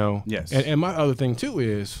 Yes. And my other thing, too,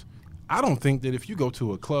 is I don't think that if you go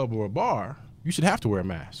to a club or a bar, you should have to wear a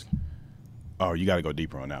mask. Oh, you got to go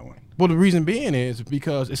deeper on that one. Well, the reason being is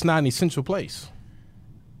because it's not an essential place.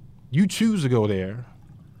 You choose to go there.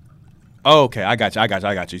 Oh, okay, I got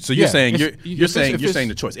you. So you're saying you're saying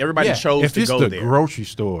the choice. Everybody chose to go there. If it's the grocery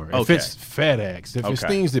store, if it's FedEx, if it's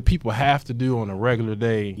things that people have to do on a regular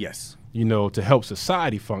day, yes, to help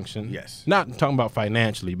society function. Yes. Not talking about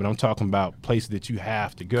financially, but I'm talking about places that you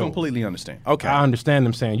have to go. Completely understand. Okay. I understand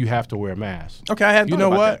them saying you have to wear a mask. Okay, I hadn't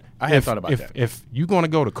thought about that. I hadn't thought about that. If you're going to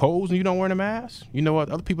go to Kohl's and you don't wear a mask, you know what?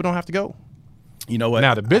 Other people don't have to go. You know what?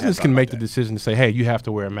 Now, the business can make the decision to say, hey, you have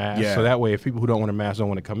to wear a mask. Yeah. So that way, if people who don't wear a mask don't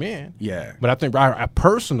want to come in. Yeah. But I think I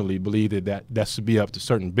personally believe that should be up to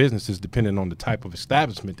certain businesses depending on the type of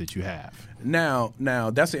establishment that you have. Now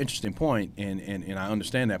that's an interesting point, and I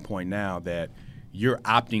understand that point now that you're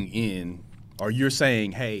opting in, or you're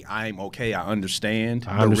saying, hey, I'm okay, I understand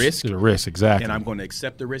the risk. The risk, exactly. And I'm going to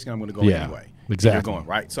accept the risk, and I'm going to go anyway. Exactly. You're going,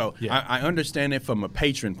 right? So I understand it from a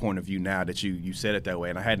patron point of view now that you said it that way,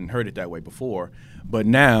 and I hadn't heard it that way before. But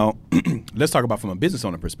now, let's talk about from a business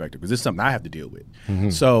owner perspective, because this is something I have to deal with.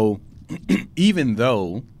 Mm-hmm. So even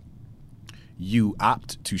though you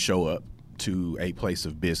opt to show up to a place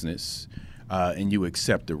of business and you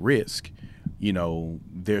accept the risk,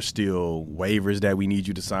 there's still waivers that we need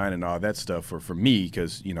you to sign and all that stuff for me,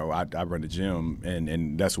 because, I run the gym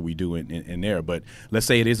and that's what we do in there. But let's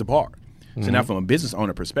say it is a bar. So now from a business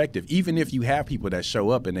owner perspective, even if you have people that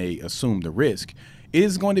show up and they assume the risk, it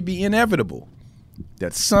is going to be inevitable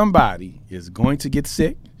that somebody is going to get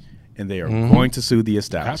sick and they are going to sue the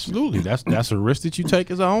establishment. Absolutely. That's a risk that you take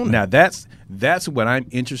as an owner. Now that's what I'm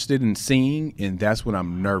interested in seeing, and that's what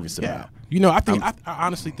I'm nervous about. I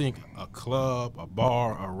honestly think a club, a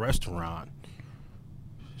bar, a restaurant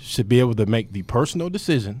should be able to make the personal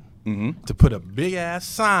decision to put a big ass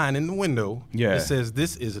sign in the window that says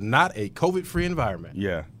this is not a COVID-free environment.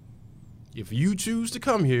 Yeah. If you choose to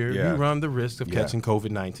come here, you run the risk of catching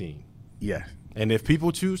COVID-19. Yeah. And if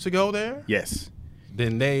people choose to go there,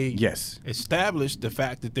 then they establish the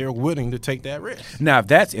fact that they're willing to take that risk. Now, if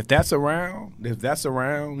that's around, like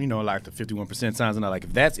the 51% signs and all, like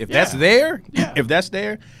if that's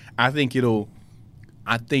there,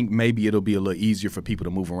 I think maybe it'll be a little easier for people to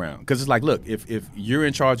move around, because it's like, look, if you're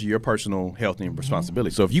in charge of your personal health and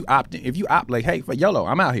responsibility, so if you opt like, hey, for YOLO,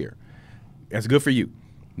 I'm out here, that's good for you.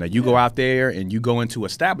 Now you go out there and you go into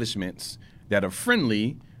establishments that are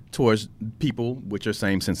friendly towards people with your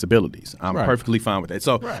same sensibilities. I'm perfectly fine with that.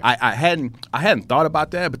 So I hadn't thought about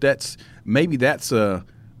that, but that's a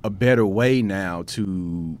better way now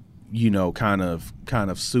to kind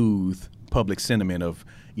of soothe public sentiment of,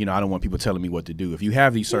 I don't want people telling me what to do. If you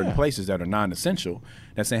have these certain places that are non-essential,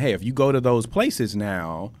 that's saying, hey, if you go to those places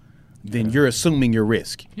now, then you're assuming your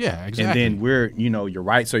risk. Yeah, exactly. And then we're, your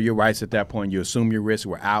rights are your rights at that point. You assume your risk.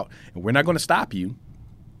 We're out, and we're not going to stop you.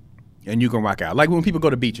 And you can rock out. Like when people go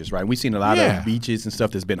to beaches, right? We've seen a lot of beaches and stuff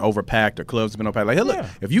that's been overpacked, or clubs have been overpacked. Like, hey, look,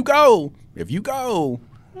 if you go,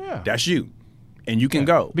 that's you. And you can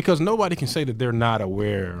go. Because nobody can say that they're not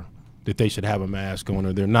aware that they should have a mask on,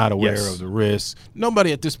 or they're not aware of the risks.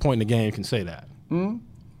 Nobody at this point in the game can say that. Mm-hmm.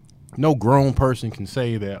 No grown person can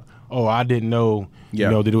say that, oh, I didn't know,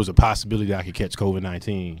 that there was a possibility that I could catch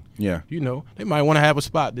COVID-19. Yeah. They might want to have a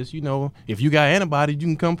spot that's, if you got antibodies, you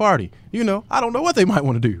can come party. I don't know what they might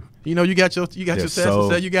want to do. You know, you got your tests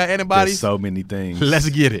and say you got antibodies. There's so many things. Let's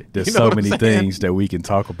get it. There's You know so what I'm many saying? things that we can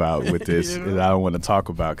talk about with this You know? that I don't want to talk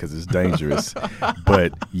about because it's dangerous.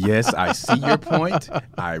 But yes, I see your point.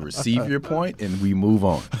 I receive your point, and we move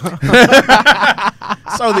on.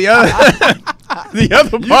 So the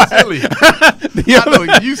other part,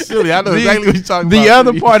 You silly. I know exactly what you're talking about. The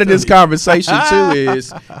other You part of this silly. conversation too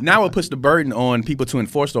is now it puts the burden on people to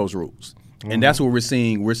enforce those rules. And that's what we're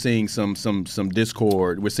seeing. We're seeing some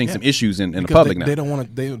discord. We're seeing some issues in the Because public they now. don't want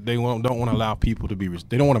to. They don't want to allow people to be.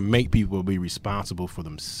 They don't want to make people be responsible for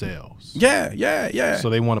themselves. Yeah. So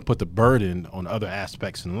they want to put the burden on other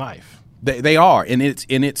aspects in life. They are, and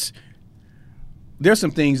it's there's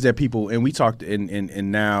some things that people, and we talked,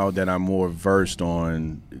 and now that I'm more versed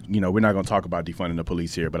on, you know, we're not going to talk about defunding the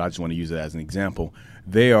police here, but I just want to use it as an example.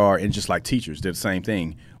 They are, and just like teachers, they're the same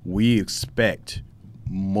thing. We expect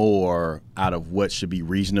more out of what should be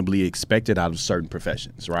reasonably expected out of certain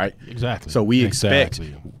professions, right? Exactly. So we expect,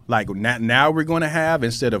 Exactly. like now we're going to have,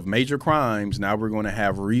 instead of major crimes, now we're going to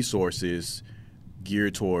have resources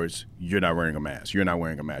geared towards you're not wearing a mask, you're not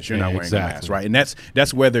wearing a mask, you're not wearing a mask, right? And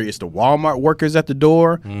that's whether it's the Walmart workers at the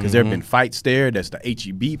door, because there have been fights there. That's the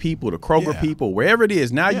HEB people, the Kroger people, wherever it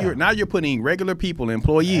is. Now you're putting regular people,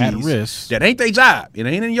 employees At risk. that ain't their job. It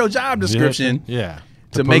ain't in your job description. Yeah.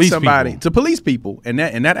 To make somebody to police people, and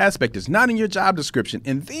that aspect is not in your job description.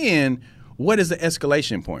 And then what is the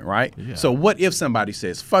escalation point, right? Yeah. So what if somebody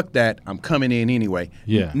says, "Fuck that, I'm coming in anyway"?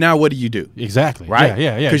 Yeah. Now what do you do? Exactly. Right?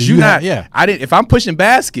 Yeah. Because Do you're you not. have- Yeah. I didn't. If I'm pushing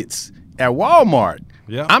baskets at Walmart,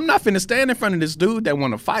 Yeah. I'm not finna stand in front of this dude that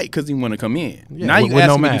want to fight because he want to come in. Yeah, Now with you ask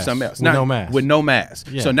no me to do mask. something else. With Now, no mask. With no mask.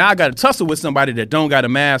 Yeah. So now I got to tussle with somebody that don't got a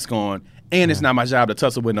mask on, and it's not my job to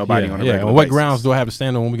tussle with nobody on a regular And what basis. grounds do I have to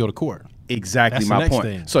stand on when we go to court? Exactly That's the my next point.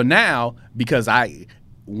 thing. So now, because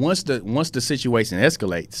once the situation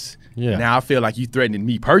escalates, Yeah. now I feel like you threatening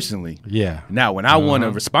me personally. Yeah. Now when I want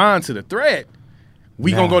to respond to the threat,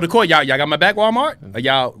 we gonna go to court. Y'all got my back, Walmart? Or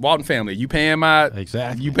y'all Walton family? You paying my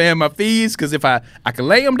fees? Because if I can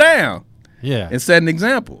lay them down Yeah. and set an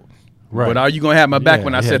example. Right. But are you gonna have my back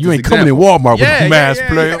when I set You this ain't coming example? in Walmart with a mask,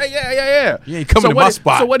 player. Yeah. You ain't coming to my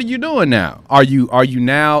spot. So what are you doing now? Are you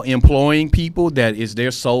now employing people that is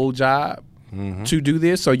their sole job to do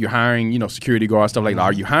this? So you're hiring, security guards, stuff like that.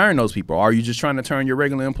 Are you hiring those people? Or are you just trying to turn your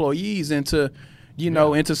regular employees into,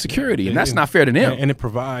 into security? And that's not fair to them. And it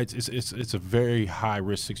provides it's a very high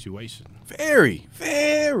risk situation. Very,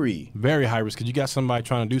 very, Very high risk because you got somebody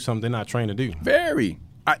trying to do something they're not trained to do. very.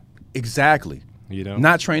 Exactly.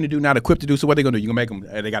 Not trained to do, not equipped to do. So what they gonna do? You gonna make them?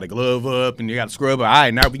 They got a glove up and you got a scrub. All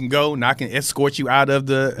right, now we can go. Now I can escort you out of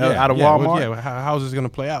Walmart. Well, how's this going to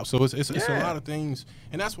play out? So it's a lot of things,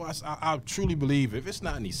 and that's why I truly believe if it's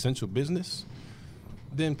not an essential business,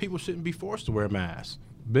 then people shouldn't be forced to wear masks.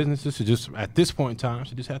 Businesses should just, at this point in time,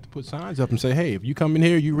 should just have to put signs up and say, hey, if you come in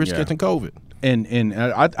here, you risk getting COVID. And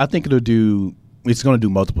I think it's going to do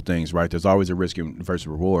multiple things, right? There's always a risk versus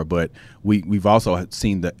reward, but we've also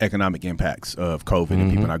seen the economic impacts of COVID and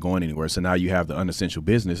people not going anywhere. So now you have the unessential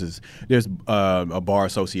businesses. There's a bar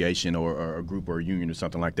association or a group or a union or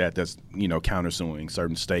something like that that's countersuing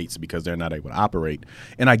certain states because they're not able to operate.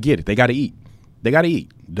 And I get it. They got to eat.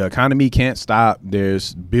 The economy can't stop.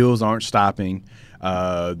 There's bills aren't stopping.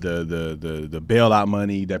 The bailout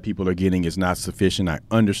money that people are getting is not sufficient. I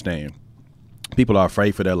understand. People are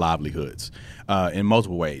afraid for their livelihoods in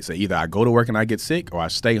multiple ways. So either I go to work and I get sick, or I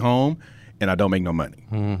stay home and I don't make no money.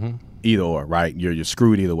 Either or, right? You're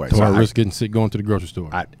screwed either way. So I risk getting sick going to the grocery store.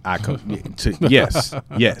 Yes,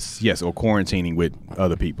 or quarantining with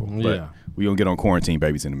other people. But we're going to get on quarantine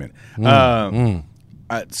babies in a minute.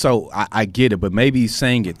 So I get it, but maybe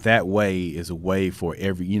saying it that way is a way for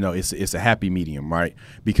every, it's a happy medium, right?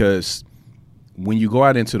 Because when you go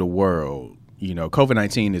out into the world,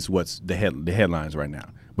 COVID-19 is what's the headlines right now.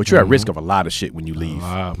 But you're at risk of a lot of shit when you leave.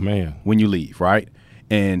 Man. When you leave, right?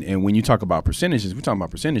 And when you talk about percentages, we're talking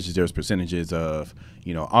about percentages. There's percentages of,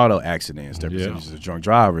 auto accidents. There are percentages of drunk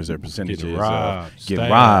drivers. There are percentages of getting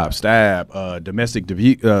robbed, stabbed, domestic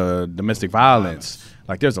violence.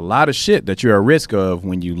 Like there's a lot of shit that you're at risk of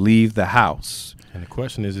when you leave the house. And the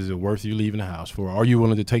question is it worth you leaving the house for? Are you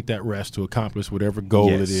willing to take that risk to accomplish whatever goal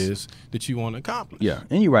it is that you want to accomplish? Yeah,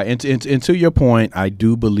 and you're right. And to your point, I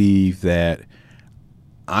do believe that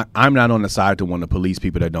I'm not on the side to want to police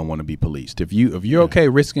people that don't want to be policed. If you're okay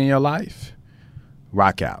risking your life,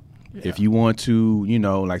 rock out. Yeah. If you want to,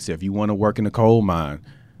 like I said, if you want to work in a coal mine,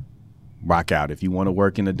 rock out. If you want to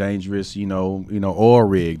work in a dangerous, oil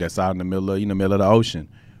rig that's out in the middle of the ocean,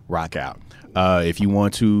 rock out. If you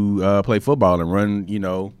want to play football and run,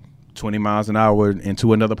 20 miles an hour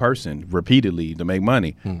into another person repeatedly to make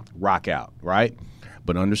money, rock out, right?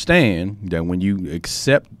 But understand that when you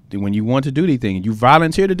want to do these things, you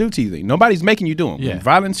volunteer to do these things. Nobody's making you do them. Yeah. When you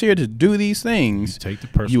volunteer to do these things, You take the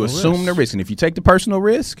personal you assume risk. the risk. And if you take the personal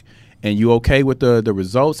risk and you okay with the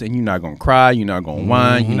results and you're not going to cry, you're not going to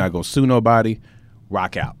whine, you're not going to sue nobody,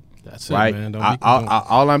 rock out. That's it, Right? man.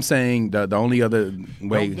 All I'm saying, the only other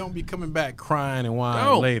way. Don't be coming back crying and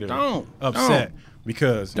whining later. Don't. Upset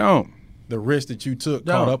because Don't. the risk that you took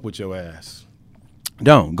Don't. caught up with your ass.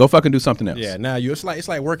 Don't. Go fucking do something else. Yeah, now it's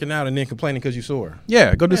like working out and then complaining because you sore.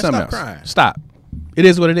 Yeah, go do Man, something stop else. crying. Stop. It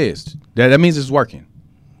is what it is. That means it's working.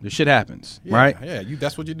 The shit happens, Yeah, right? Yeah,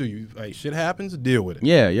 that's what you do. Shit happens, deal with it.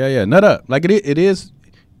 Yeah. Nut up. Like it is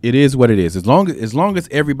what it is. As long as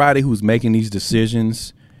everybody who's making these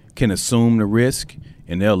decisions can assume the risk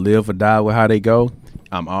and they'll live or die with how they go,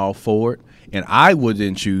 I'm all for it. And I would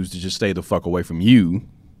then choose to just stay the fuck away from you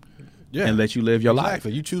Yeah. and let you live your life.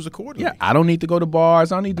 Exactly. You choose accordingly. Yeah, I don't need to go to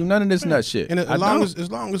bars. I don't need to do none of this nut shit. And I don't.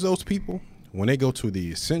 as long as those people, when they go to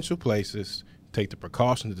the essential places, take the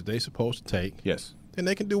precautions that they're supposed to take, Yes. then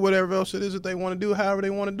they can do whatever else it is that they want to do, however they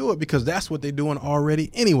want to do it, because that's what they're doing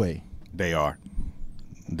already anyway. They are.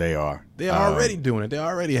 They're already doing it. They're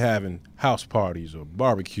already having house parties or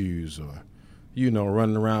barbecues or,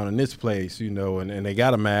 running around in this place, and they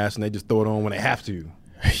got a mask and they just throw it on when they have to.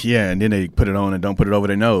 Yeah, and then they put it on and don't put it over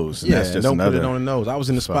their nose. And Yeah, that's just don't put another it on the nose. I was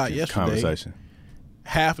in the spot fucking yesterday. conversation.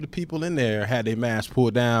 Half of the people in there had their mask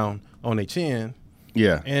pulled down on their chin.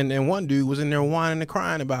 Yeah. And one dude was in there whining and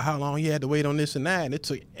crying about how long he had to wait on this and that. And it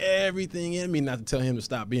took everything in me not to tell him to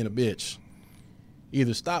stop being a bitch.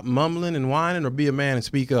 Either stop mumbling and whining or be a man and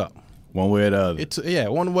speak up. One way or the other.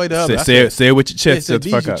 One way or the other. Say it with your chest. It's Shut the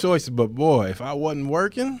these fuck are up. choices, but boy, if I wasn't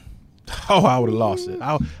working, I would have lost it.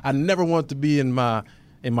 I never want to be in my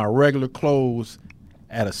regular clothes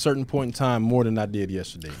at a certain point in time more than I did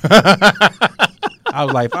yesterday. I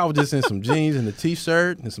was like, if I was just in some jeans and a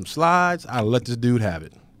t-shirt and some slides, I'd let this dude have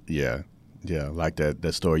it. Yeah. Yeah. Like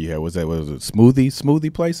that story you had. Was it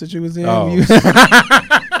smoothie place that you was in? Oh,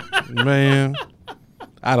 man.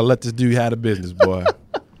 I'd have let this dude have the business, boy.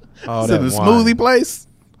 All the that smoothie place?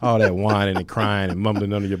 All that whining and crying and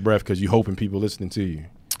mumbling under your breath because you're hoping people listening to you.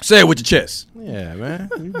 Say it with your chest. Yeah,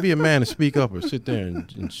 man. You be a man and speak up or sit there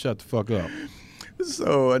and shut the fuck up.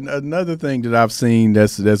 So another thing that I've seen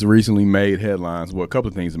that's recently made headlines. Well, a couple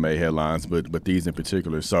of things that made headlines, but these in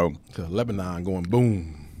particular. So Lebanon going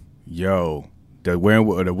boom. Yo, the one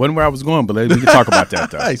where I was going, but we can talk about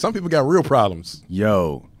that though. Hey, some people got real problems.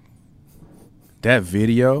 Yo, that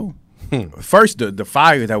video. First, the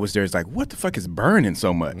fire that was there is like, what the fuck is burning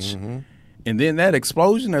so much? Mm-hmm. And then that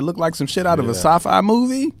explosion that looked like some shit out of a sci-fi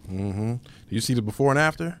movie. Mm-hmm. You see the before and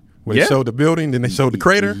after? Where Yeah. they showed the building, then they showed the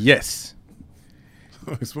crater? Yes.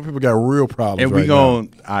 Some people got real problems. And we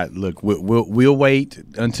look. We'll wait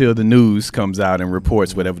until the news comes out and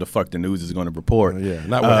reports whatever the fuck the news is going to report. Yeah,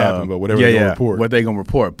 not what happened, but whatever they're going to report. What they going to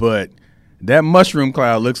report. But that mushroom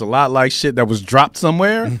cloud looks a lot like shit that was dropped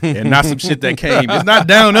somewhere and not some shit that came. It's not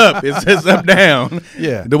down up. It's just up down.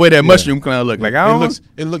 Yeah, the way that mushroom cloud looked. Like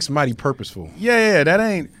it looks mighty purposeful. Yeah, that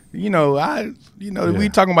ain't. We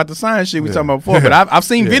talking about the science shit we talking about before, but I've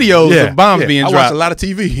seen videos of bombs being dropped. I watch a lot of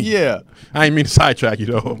TV. Yeah. I ain't mean to sidetrack you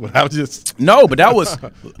though, but I was just no, but that was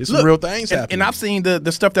it's some real things happening. And I've seen the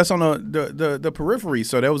stuff that's on the periphery.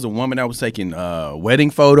 So there was a woman that was taking wedding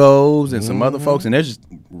photos and some other folks, and they're just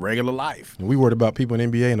regular life. And we worried about people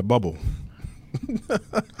in NBA in the bubble.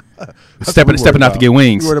 Stepping out to get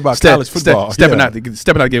wings. We worried about college football. Stepping out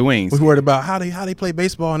to get wings. We worried about how they play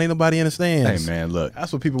baseball and ain't nobody in the stands. Hey man, look,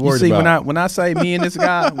 that's what people worried about. about. When I say me and this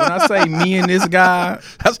guy, that's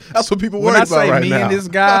what people worried about right now. When I say me and this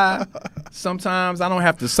guy, sometimes I don't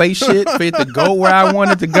have to say shit for it to go where I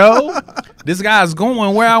want it to go. This guy's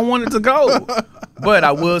going where I want it to go. But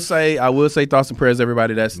I will say thoughts and prayers,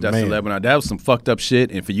 everybody. That's the Lebanon. That was some fucked up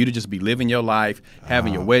shit. And for you to just be living your life,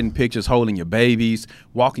 having your wedding pictures, holding your babies,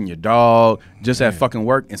 walking your dog, just at fucking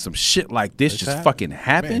work, and some shit like this just fucking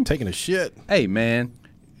happened. Man, taking a shit. Hey man,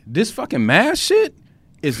 this fucking mass shit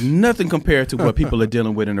is nothing compared to what people are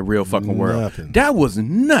dealing with in the real fucking world. That was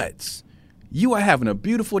nuts. You are having a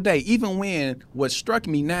beautiful day, even when what struck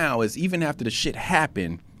me now is even after the shit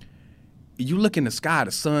happened. You look in the sky,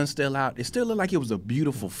 the sun's still out. It still looked like it was a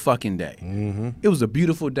beautiful fucking day. Mm-hmm. It was a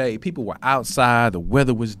beautiful day. People were outside. The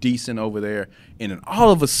weather was decent over there. And then all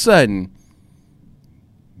of a sudden,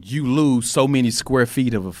 you lose so many square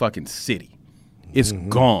feet of a fucking city. It's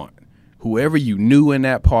gone. Whoever you knew in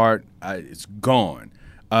that part, it's gone.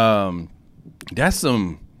 That's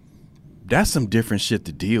some different shit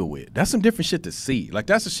to deal with. That's some different shit to see. Like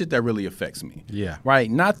that's the shit that really affects me. Yeah. Right?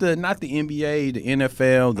 Not the NBA, the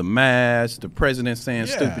NFL, the mask, the president saying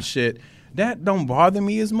stupid shit. that don't bother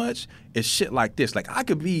me as much as shit like this. Like I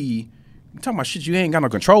could be talking about shit you ain't got no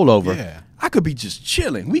control over. Yeah. I could be just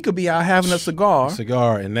chilling. We could be out having a cigar,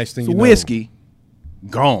 and next thing you know, whiskey,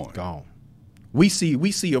 gone. gone. We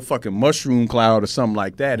see a fucking mushroom cloud or something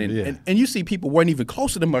like that, and you see people weren't even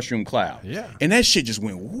close to the mushroom cloud. Yeah. And that shit just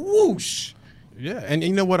went whoosh. Yeah, and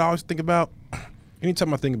you know what I always think about?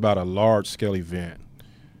 Anytime I think about a large-scale event,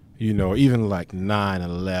 you know, even like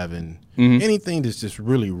 9/11, anything that's just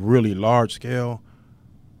really, really large-scale,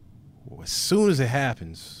 as soon as it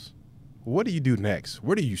happens, what do you do next?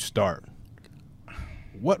 Where do you start?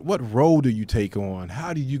 What role do you take on?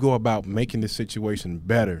 How do you go about making the situation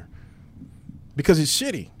better? Because it's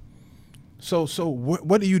shitty. So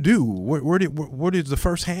what do you do? Where did the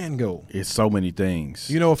first hand go? It's so many things.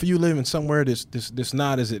 You know, if you live in somewhere that's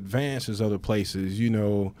not as advanced as other places, you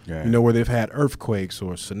know where they've had earthquakes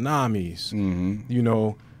or tsunamis. You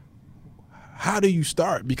know, how do you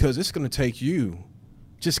start? Because it's going to take you.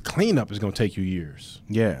 Just cleanup is going to take you years.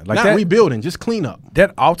 Yeah, like not that, rebuilding, just cleanup.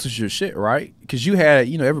 That alters your shit, right? Because you had,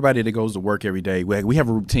 everybody that goes to work every day. We have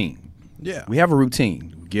a routine. Yeah, we have a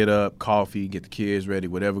routine. Get up, coffee, get the kids ready,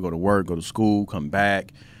 whatever. Go to work, go to school, come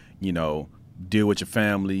back. Deal with your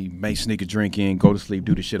family, may sneak a drink in, go to sleep,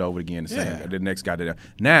 do the shit over again. The next guy there.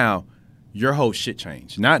 Now, your whole shit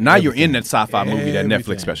changed. Now you're in that sci-fi movie, that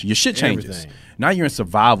Netflix special. Your shit changes. Now you're in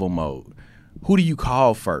survival mode. Who do you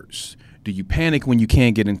call first? Do you panic when you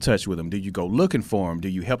can't get in touch with them? Do you go looking for them? Do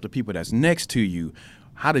you help the people that's next to you?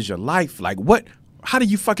 How does your life, how do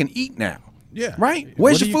you fucking eat now? Yeah. Right?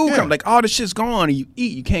 Where's your food come? Like, all the shit's gone and you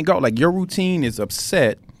eat. You can't go. Like, your routine is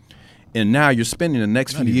upset, and now you're spending the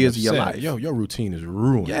next few years of your life. Yo, your routine is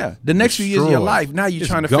ruined. Yeah. The next few years of your life, now you're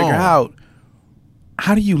trying to figure out,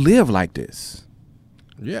 how do you live like this?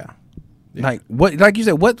 Yeah. Like, what? Like you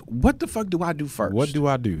said, what the fuck do I do first? What do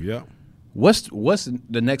I do? Yeah. What's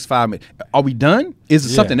the next 5 minutes? Are we done? Is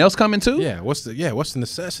there something else coming too? Yeah. What's the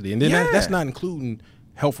necessity? And then that's not including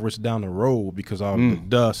health risks down the road, because all the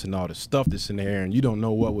dust and all the stuff that's in the air, and you don't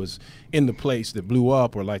know what was in the place that blew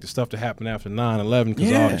up, or like the stuff that happened after 9/11,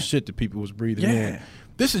 because all the shit that people was breathing in.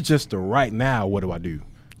 This is just the right now. What do I do?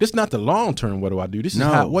 This is not the long term. What do I do? This is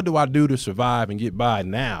what do I do to survive and get by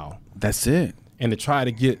now? That's it. And to try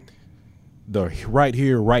to get the right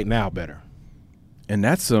here, right now better. And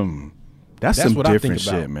that's some what different I think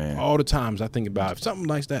about shit, man. All the times I think about, if something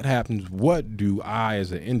like that happens, what do I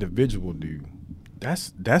as an individual do?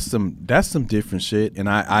 That's some different shit, and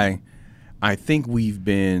I think we've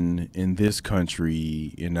been in this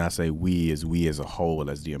country, and I say we as a whole,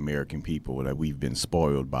 as the American people, that we've been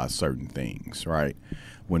spoiled by certain things, right?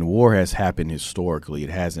 When war has happened historically,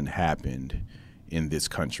 it hasn't happened in this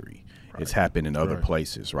country. Right. It's happened in other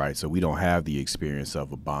places, right? So we don't have the experience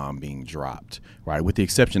of a bomb being dropped, right? With the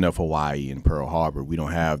exception of Hawaii and Pearl Harbor, we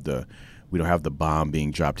don't have the bomb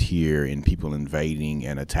being dropped here and people invading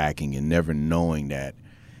and attacking and never knowing that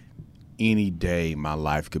any day my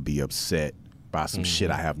life could be upset by some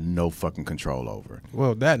shit I have no fucking control over.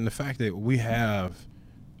 Well, that and the fact that we have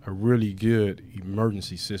a really good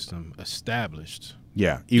emergency system established.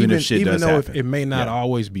 Yeah, even if shit does happen. Even though it may not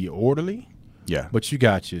always be orderly. Yeah. But you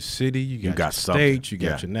got your city, you got your state, you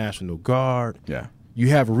got your National Guard. Yeah. You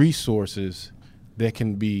have resources that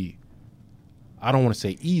can be, I don't want to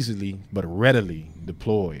say easily, but readily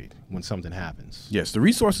deployed when something happens. Yes, the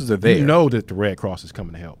resources are there. You know that the Red Cross is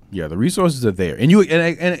coming to help. Yeah, the resources are there. And you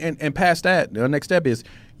and past that, the next step is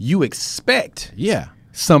you expect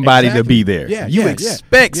somebody to be there. Yeah, you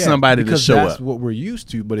expect somebody to show up. That's what we're used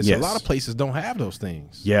to, but it's a lot of places don't have those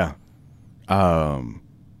things. Yeah.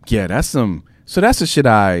 That's some. So that's the shit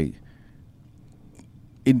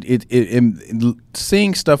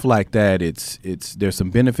seeing stuff like that, it's there's some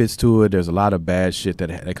benefits to it. There's a lot of bad shit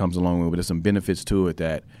that comes along with it, but there's some benefits to it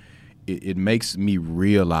that it makes me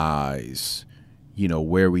realize,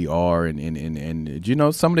 where we are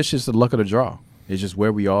and some of this shit's the luck of the draw. It's just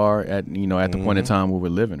where we are at the point in time where we're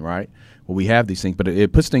living, right? Well, we have these things, but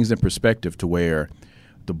it puts things in perspective to where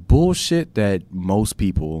the bullshit that most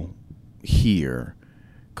people hear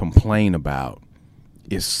complain about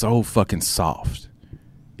is so fucking soft.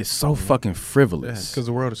 It's so fucking frivolous. Because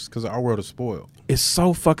our world is spoiled. It's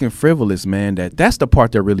so fucking frivolous, man. That's the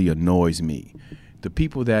part that really annoys me. The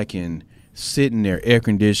people that can sit in their air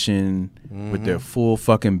conditioned with their full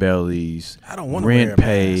fucking bellies. I don't want to wear a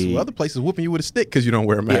mask. Well, other places whooping you with a stick because you don't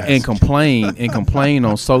wear a mask. And complain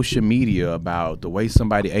on social media about the way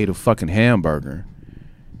somebody ate a fucking hamburger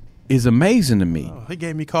is amazing to me. They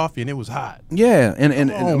gave me coffee and it was hot. Yeah, and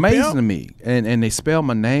amazing to me. And they spelled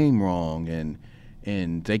my name wrong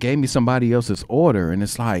and they gave me somebody else's order, and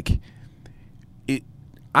it's like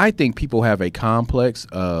I think people have a complex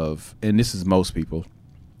of, and this is most people,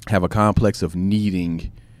 have a complex of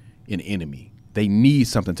needing an enemy. They need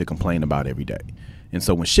something to complain about every day. And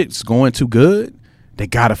so when shit's going too good, they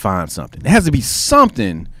got to find something. There has to be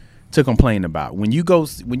something to complain about. When you go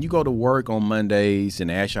to work on Mondays and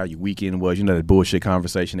ask how your weekend was, the bullshit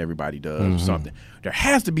conversation everybody does or something. There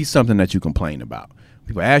has to be something that you complain about.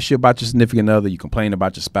 People ask you about your significant other, you complain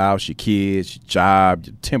about your spouse, your kids, your job,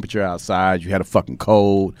 your temperature outside, you had a fucking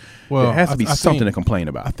cold. Well, there has to be I something think, to complain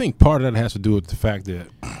about. I think part of that has to do with the fact that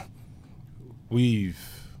we've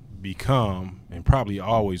become, and probably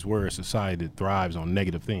always were, a society that thrives on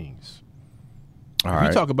negative things. All if right.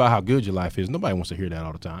 you talk about how good your life is, nobody wants to hear that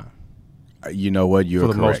all the time. You know what? You're For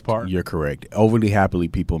the correct. most part. You're correct. Overly happily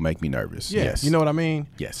people make me nervous. Yeah, Yes. you know what I mean?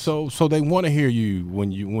 Yes. So they want to hear you when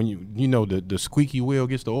the squeaky wheel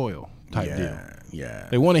gets the oil type deal. Yeah.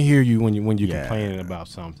 They want to hear you when you're Yeah. complaining about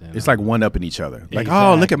something. It's like one-upping each other. Like,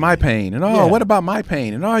 oh, look at my Exactly. pain. And, Yeah. what about my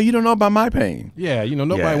pain? And, you don't know about my pain. yeah,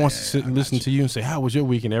 nobody Yeah, wants to sit and I listen got to you and say, how was your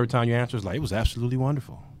weekend? Every time you answer, it's like, it was absolutely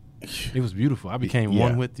wonderful. It was beautiful. I became Yeah.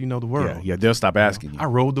 one with, the world. Yeah, they'll stop asking you. I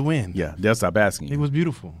rode the wind. Yeah, they'll stop asking you. It was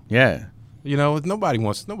beautiful. Yeah.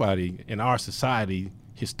 Nobody in our society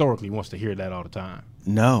historically wants to hear that all the time.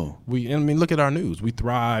 No. Look at our news. We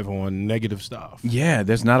thrive on negative stuff. Yeah,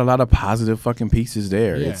 there's not a lot of positive fucking pieces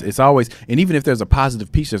there. Yeah. It's always, and even if there's a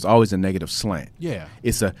positive piece, there's always a negative slant. Yeah.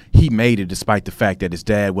 It's he made it despite the fact that his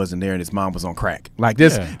dad wasn't there and his mom was on crack. Like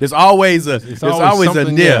this, Yeah. there's always a, It's there's always always a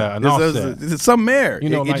something, yeah, an there's offset. there's something there.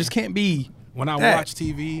 It like, just can't be. When I that. watch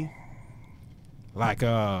TV, like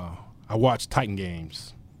I watch Titan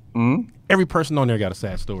games. Mhm. Every person on there got a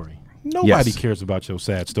sad story. Nobody Yes. cares about your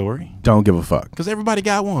sad story Don't give a fuck. because everybody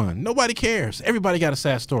got one. Nobody cares. Everybody got a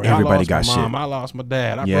sad story. Everybody I lost got my mom. shit. I lost my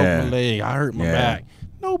dad. I Yeah. broke my leg. I hurt my Yeah. back.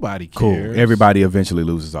 Nobody Cool. cares. Everybody eventually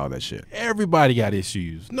loses all that shit. Everybody got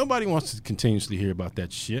issues. Nobody wants to continuously hear about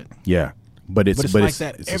that shit Yeah, but it's like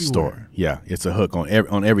that it's a everywhere. story. Yeah, it's a hook on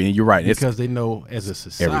everything. You're right. It's because they know as a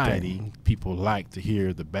society, people like to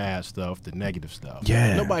hear the bad stuff, the negative stuff.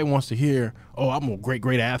 Yeah. Nobody wants to hear, oh, I'm a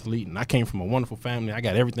great athlete and I came from a wonderful family. I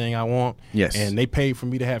got everything I want. Yes. And they paid for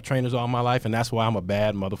me to have trainers all my life, and that's why I'm a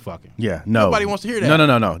bad motherfucker. yeah. No, Nobody wants to hear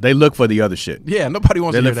that. No. They look for the other shit. Yeah, nobody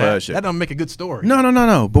wants They to hear look for that. that shit. That doesn't make a good story.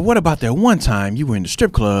 No. But what about that one time you were in the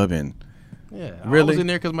strip club and Yeah, I Really? was in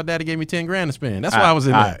there because my daddy gave me $10,000 to spend. That's why I was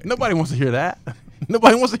in there. Nobody wants to hear that.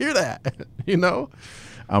 Nobody wants to hear that.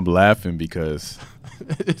 I'm laughing because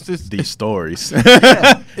It's just these stories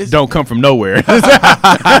it's- don't come from nowhere.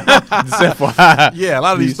 Except for yeah, a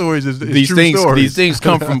lot of these stories is these true things. stories. These things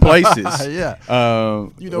come from places. Yeah.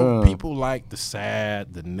 Um, People like the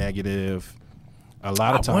sad, the negative, a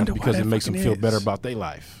lot of I times wonder why because that it makes them fucking feel is. better about their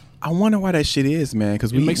life. I wonder why that shit is, man.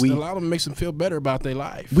 Because A lot of them makes them feel better about their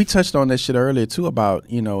life. we touched on that shit earlier too about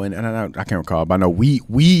and I can't recall, but I know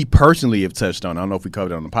we personally have touched on. I don't know if we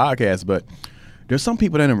covered it on the podcast, but there's some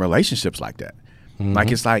people that are in relationships like that. Mm-hmm.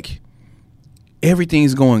 Like it's like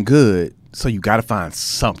everything's going good, so you got to find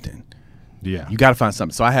something. Yeah. You got to find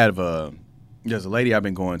something. So I have there's a lady I've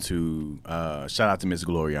been going to. Shout out to Miss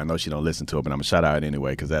Gloria. I know she don't listen to it, but I'm gonna shout out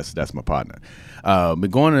anyway because that's my partner. I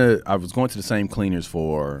was going to the same cleaners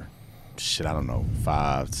for I don't know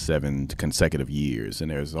 5-7 consecutive years,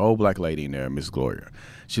 and there's an old black lady in there, Miss Gloria.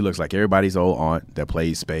 She looks like everybody's old aunt that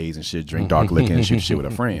plays spades and shit, drink dark liquor and shoot shit with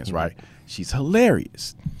her friends. Right? She's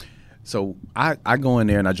hilarious. So I go in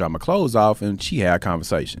there and I drop my clothes off, and she had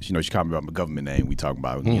conversations. She called me about my government name. We talk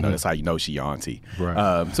about, that's how you know she your auntie.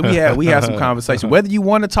 Right. So we had some conversation. Whether you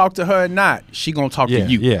want to talk to her or not, she gonna talk to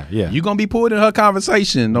you. Yeah. You gonna be pulled in her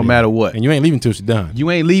conversation no matter what. And you ain't leaving till she's done. You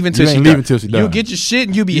ain't leaving till You she ain't done. leaving till she done. You get your shit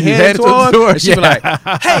and you be You headed headed to the towards door, and she be yeah.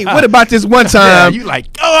 like, hey, what about this one time? you like,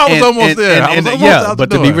 oh, I was almost there. I was almost out the but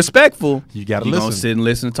to door. be respectful, You gotta you gonna listen. sit and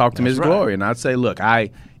listen and talk to That's Miss right. Gloria. And I'd say, look,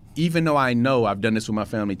 even though I know I've done this with my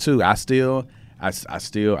family too, I still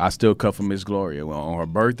cut for Miss Gloria on her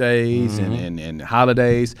birthdays and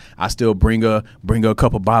holidays. I still bring her a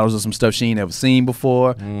couple bottles of some stuff she ain't ever seen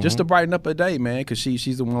before, just to brighten up her day, man. Because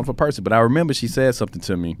she's a wonderful person. But I remember she said something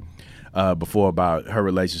to me before about her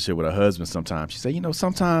relationship with her husband. Sometimes she said,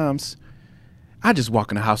 sometimes I just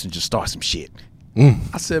walk in the house and just start some shit.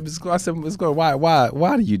 I said, Miss Gloria,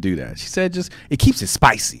 why do you do that? She said, just it keeps it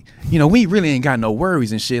spicy. We really ain't got no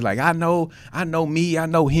worries and shit. Like I know me, I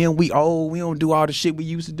know him. We old, we don't do all the shit we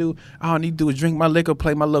used to do. All I need to do is drink my liquor,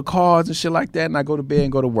 play my little cards and shit like that, and I go to bed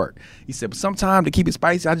and go to work. He said, but sometimes to keep it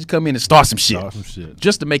spicy, I just come in and start some shit.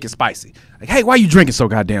 Just to make it spicy. Like, hey, why you drinking so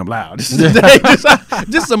goddamn loud? This is the day.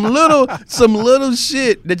 Just some little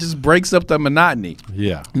shit that just breaks up the monotony.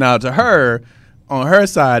 Yeah. Now to her, on her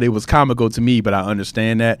side, it was comical to me, but I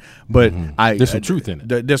understand that. But There's some truth in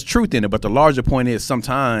it. There's truth in it, but the larger point is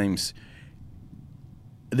sometimes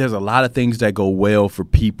there's a lot of things that go well for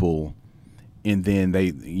people, and then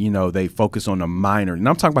they focus on the minor. And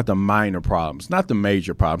I'm talking about the minor problems, not the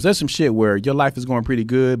major problems. There's some shit where your life is going pretty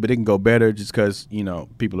good, but it can go better just because,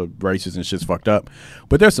 people are racist and shit's fucked up.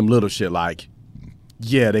 But there's some little shit like,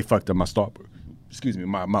 yeah, they fucked up my Starbucks. Excuse me,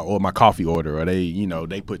 my coffee order, or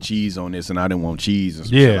they put cheese on this and I didn't want cheese and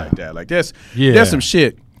some shit like that. Like there's some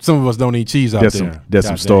shit. Some of us don't eat cheese out there. There's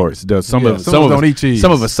some stories. Some of us don't eat cheese.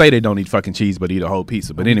 Some of us say they don't eat fucking cheese, but eat a whole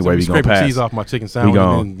pizza. But anyway, we gonna pass. Cheese off my chicken sandwich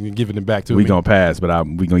and giving it back to me. We gonna pass, but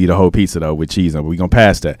we gonna eat a whole pizza though with cheese. We gonna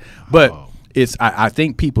pass that. But I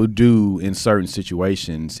think people do in certain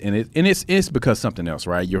situations, and it's because something else,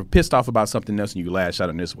 right? You're pissed off about something else and you lash out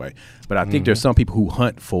in this way. But I think there's some people who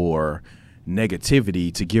hunt for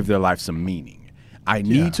negativity to give their life some meaning. I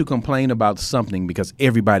need to complain about something because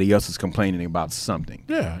everybody else is complaining about something.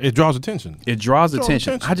 Yeah, it draws attention. It draws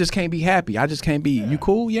attention. I just can't be happy. I just can't be. You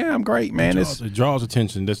cool? Yeah, I'm great, man. It draws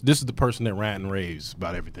attention. This is the person that rant and raves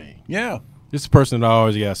about everything. Yeah. This is the person that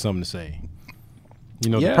always got something to say.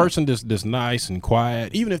 The person that's nice and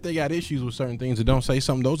quiet, even if they got issues with certain things that don't say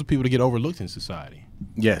something, those are people that get overlooked in society.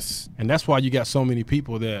 Yes. And that's why you got so many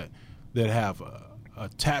people that have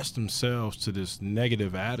attach themselves to this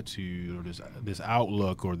negative attitude or this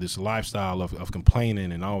outlook or this lifestyle of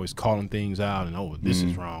complaining and always calling things out and this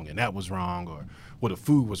is wrong and that was wrong, or the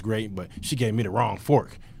food was great but she gave me the wrong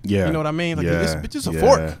fork. Yeah. You know what I mean? Like it's just a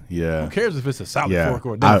fork. Yeah. Who cares if it's a salad fork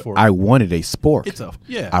or a dinner fork? I wanted a spork.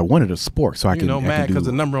 I wanted a spork so I can mad because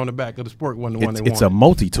the number on the back of the spork wasn't the one they wanted. It's a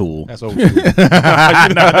multi-tool. That's old school.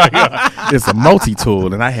 It's a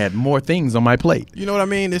multi-tool and I had more things on my plate. You know what I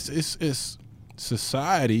mean? It's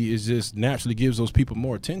society is just naturally gives those people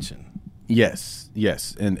more attention. Yes.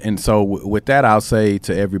 And so with that, I'll say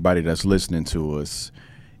to everybody that's listening to us,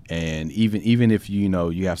 and even if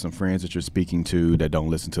you have some friends that you're speaking to that don't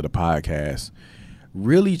listen to the podcast,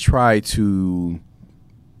 really try to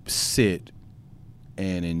sit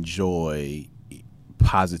and enjoy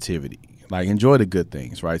positivity. Like enjoy the good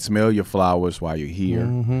things, right? Smell your flowers while you're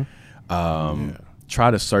here. Try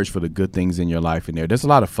to search for the good things in your life in there. There's a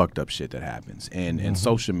lot of fucked up shit that happens. And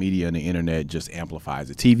social media and the internet just amplifies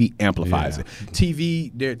it. TV amplifies it.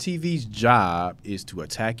 TV's job is to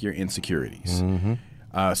attack your insecurities.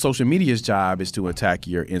 Social media's job is to attack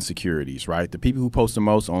your insecurities, right? The people who post the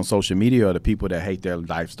most on social media are the people that hate their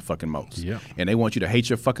lives the fucking most. Yeah. And they want you to hate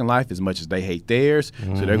your fucking life as much as they hate theirs.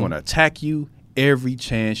 So they're going to attack you every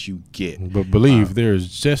chance you get. But believe there's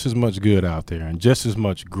just as much good out there and just as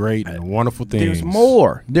much great and wonderful things.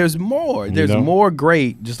 There's more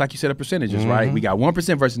great, just like you said, the percentages, right? We got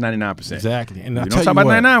 1% versus 99%. Exactly. And we don't talk about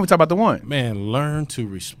 99, we talk about the one. Man, learn to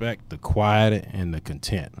respect the quiet and the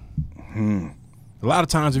content. A lot of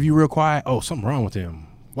times if you're real quiet, something wrong with him.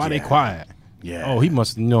 Why they quiet? Yeah. Oh, he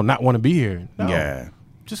must not want to be here. No, yeah.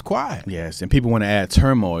 Just quiet. Yes, and people want to add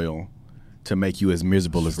turmoil to make you as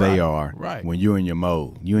miserable as they are when you're in your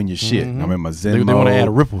mode. You in your shit. I'm in my zen mode. They want to add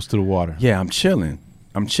ripples to the water. Yeah, I'm chilling.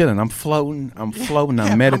 I'm floating.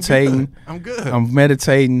 I'm meditating. I'm good. I'm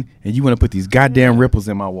meditating, and you want to put these goddamn ripples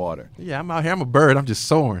in my water. Yeah, I'm out here. I'm a bird. I'm just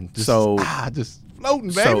soaring. Just floating,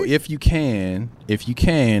 baby. So if you can,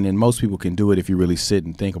 and most people can do it if you really sit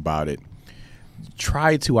and think about it,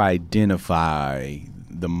 try to identify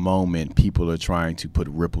the moment people are trying to put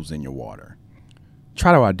ripples in your water.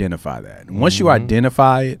 Try to identify that. And once you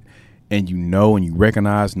identify it and and you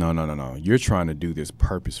recognize, no, you're trying to do this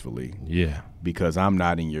purposefully. Yeah. Because I'm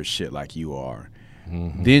not in your shit like you are.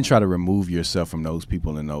 Then try to remove yourself from those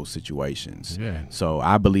people in those situations. Yeah. So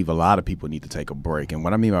I believe a lot of people need to take a break. And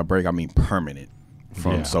what I mean by break, I mean permanent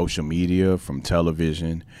from social media, from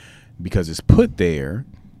television, because it's put there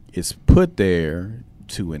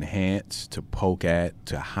to enhance, to poke at,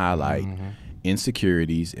 to highlight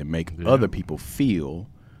insecurities and make other people feel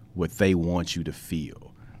what they want you to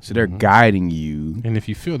feel. So they're guiding you. And if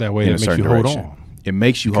you feel that way, it makes you hold on. It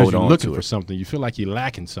makes you hold on to it. Because you're looking for something. You feel like you're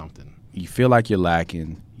lacking something. You feel like you're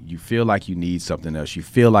lacking. You feel like you need something else. You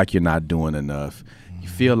feel like you're not doing enough. You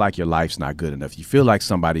feel like your life's not good enough. You feel like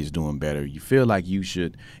somebody's doing better. You feel like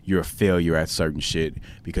you're a failure at certain shit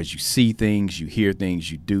because you see things, you hear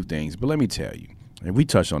things, you do things. But let me tell you, and we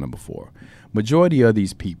touched on it before, majority of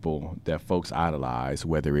these people that folks idolize,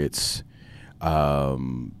 whether it's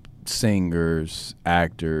singers,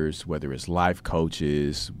 actors, whether it's life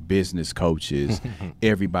coaches, business coaches,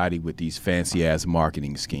 everybody with these fancy ass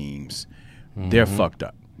marketing schemes, they're fucked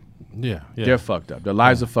up. Yeah. They're fucked up. Their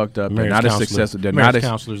lives are fucked up. They're not as successful. Marriage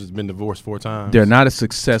counselors has been divorced 4 times. They're not as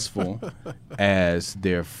successful as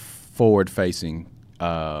their forward-facing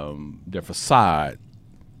their facade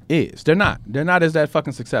is. They're not as that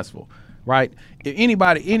fucking successful, right? If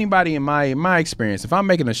anybody in my experience, if I'm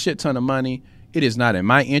making a shit ton of money, it is not in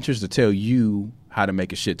my interest to tell you how to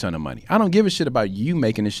make a shit ton of money. I don't give a shit about you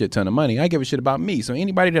making a shit ton of money. I give a shit about me. So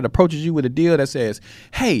anybody that approaches you with a deal that says,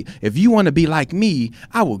 hey, if you want to be like me,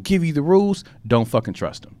 I will give you the rules, don't fucking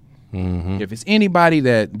trust them. Mm-hmm. If it's anybody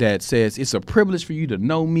that says it's a privilege for you to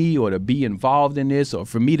know me or to be involved in this or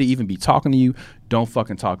for me to even be talking to you, don't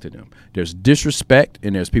fucking talk to them. There's disrespect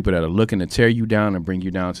and there's people that are looking to tear you down and bring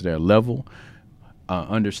you down to their level.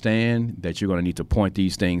 Understand that you're going to need to point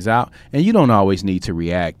these things out, and you don't always need to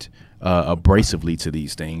react abrasively to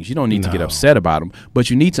these things. You don't need to get upset about them, but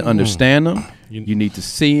you need to understand them. You need to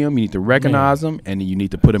see them. You need to recognize them, and you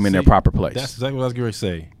need to put them in their proper place. That's exactly what I was going to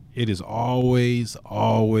say. It is always,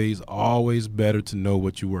 always, always better to know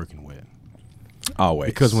what you're working with. Always.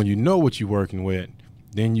 Because when you know what you're working with,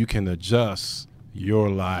 then you can adjust your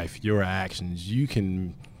life, your actions. You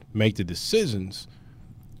can make the decisions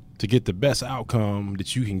to get the best outcome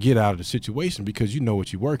that you can get out of the situation because you know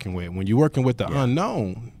what you're working with. When you're working with the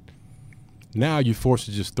unknown, now you're forced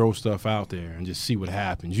to just throw stuff out there and just see what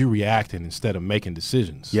happens. You're reacting instead of making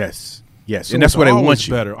decisions. Yes. Yes, So and that's it's where they always want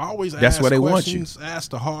you. better. Always That's ask where they want you. questions,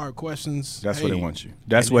 ask the hard questions. That's Hey, where they want you.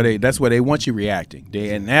 That's where they want you reacting.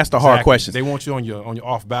 And ask the hard exactly. questions. They want you on your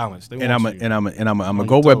off balance. They And I'm want you. gonna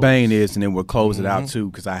go your where toes. Bane is, and then we'll close it out too,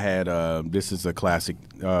 because I had this is a classic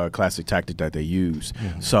tactic that they use.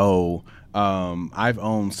 So I've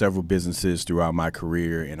owned several businesses throughout my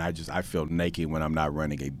career, and I feel naked when I'm not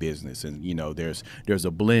running a business. And you know, there's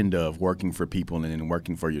a blend of working for people and then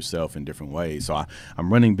working for yourself in different ways. So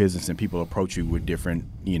I'm running business, and people approach you with different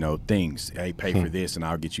things. Hey, pay for this, and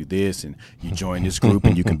I'll get you this, and you join this group,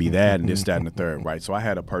 and you can be that, and this, that, and the third. Right. So I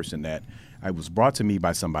had a person that I was brought to me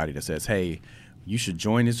by somebody that says, hey, you should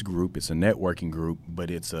join this group. It's a networking group, but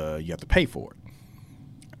it's you have to pay for it.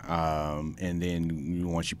 And then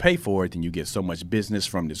once you pay for it, then you get so much business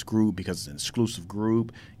from this group because it's an exclusive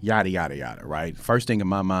group, yada, yada, yada, right? First thing in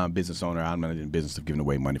my mind, business owner, I'm not in the business of giving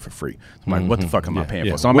away money for free. So I'm like, what the fuck am I paying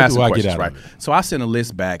for? So I'm What do asking I get questions, out right? of it? So I sent a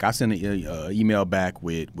list back. I sent an email back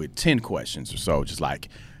with 10 questions or so, just like,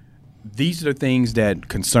 these are the things that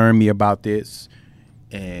concern me about this.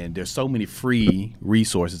 And there's so many free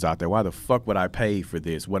resources out there. Why the fuck would I pay for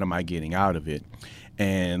this? What am I getting out of it?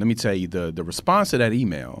 And let me tell you, the response to that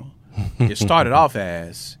email, it started off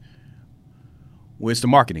as, well, it's the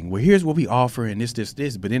marketing. Well, here's what we offer and this.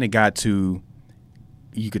 But then it got to,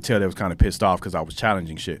 you could tell they was kind of pissed off because I was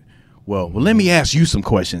challenging shit. Well, let me ask you some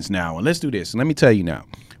questions now, and let's do this. And let me tell you now,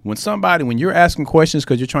 when you're asking questions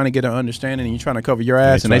because you're trying to get an understanding and you're trying to cover your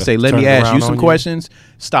ass, and they say, let me ask you some questions,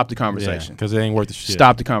 stop the conversation. Because it ain't worth the shit.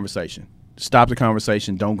 Stop the conversation. Stop the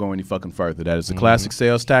conversation. Don't go any fucking further. That is a classic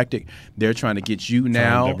sales tactic. They're trying to get you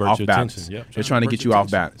now divert off your balance. attention. Yep, They're trying to divert get your you off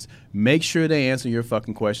attention. balance. Make sure they answer your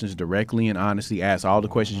fucking questions directly and honestly. Ask all the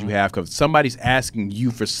questions you have because somebody's asking you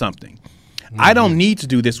for something. I don't need to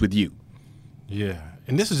do this with you. Yeah.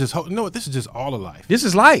 And this is just, this is just all of life. This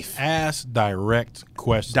is life. Ask direct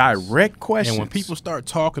questions. Direct questions. And when people start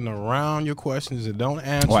talking around your questions and don't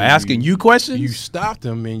answer or asking you questions, you stop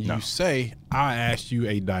them and you say, I asked you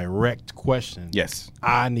a direct question. Yes.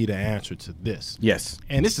 I need an answer to this. Yes.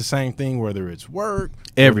 And it's the same thing whether it's work,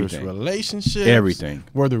 Everything. whether it's relationships, Everything.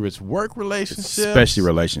 whether it's work relationships, especially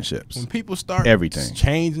relationships. when people start Everything.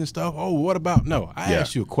 changing stuff. Oh, what about? No, I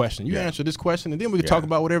asked you a question. You answer this question, and then we can talk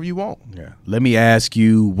about whatever you want. Yeah. Let me ask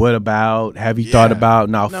you, what about? Have you thought about?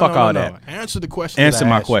 No, fuck all that. Answer the question. Answer that I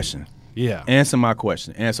my asked you. question. Yeah. Answer my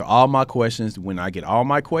question. Answer all my questions when I get all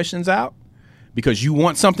my questions out, because you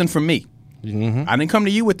want something from me. Mm-hmm. I didn't come to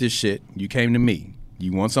you with this shit. You came to me.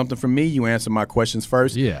 You want something from me, you answer my questions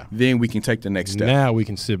first. Yeah. Then we can take the next step. Now we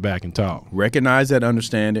can sit back and talk. Recognize that,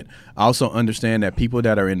 understand it. Also understand that people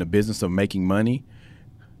that are in the business of making money,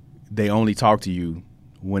 they only talk to you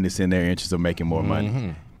when it's in their interest of making more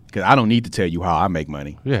money. Because I don't need to tell you how I make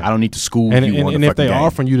money. Yeah. I don't need to school And, you on and the if they fucking game.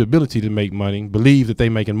 offering you the ability to make money, believe that they're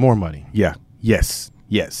making more money. Yeah. Yes.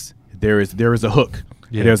 Yes. There is a hook.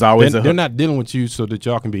 Yeah. There's always a hook. They're not dealing with you so that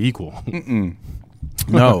y'all can be equal.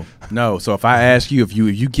 No. So if I ask you, if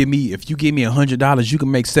you give me $100, you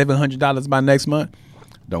can make $700 by next month.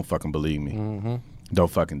 Don't fucking believe me.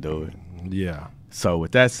 Don't fucking do it. Yeah. So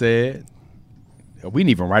with that said, We didn't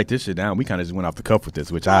even write this shit down. We kind of just went off the cuff with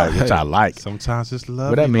this, which I like. Sometimes it's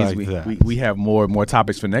love. But that means like we have more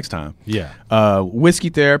topics for next time. Yeah. Whiskey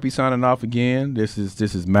Therapy signing off again. This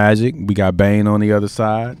is Magic. We got Bane on the other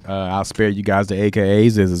side. I'll spare you guys the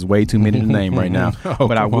AKAs. There's way too many to name right now.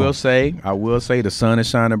 But I will say the sun is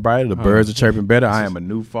shining brighter. The birds are chirping better. I am a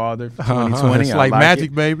new father for 2020. It's like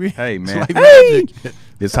magic, baby. Hey, man. It's like magic.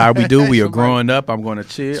 This is how we do. We are growing up. I'm going to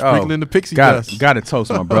cheer. Sprinkling the pixie dust. Got to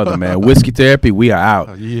toast my brother, man. Whiskey Therapy. We are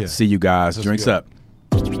out. Yeah. See you guys. Let's Drinks go. up.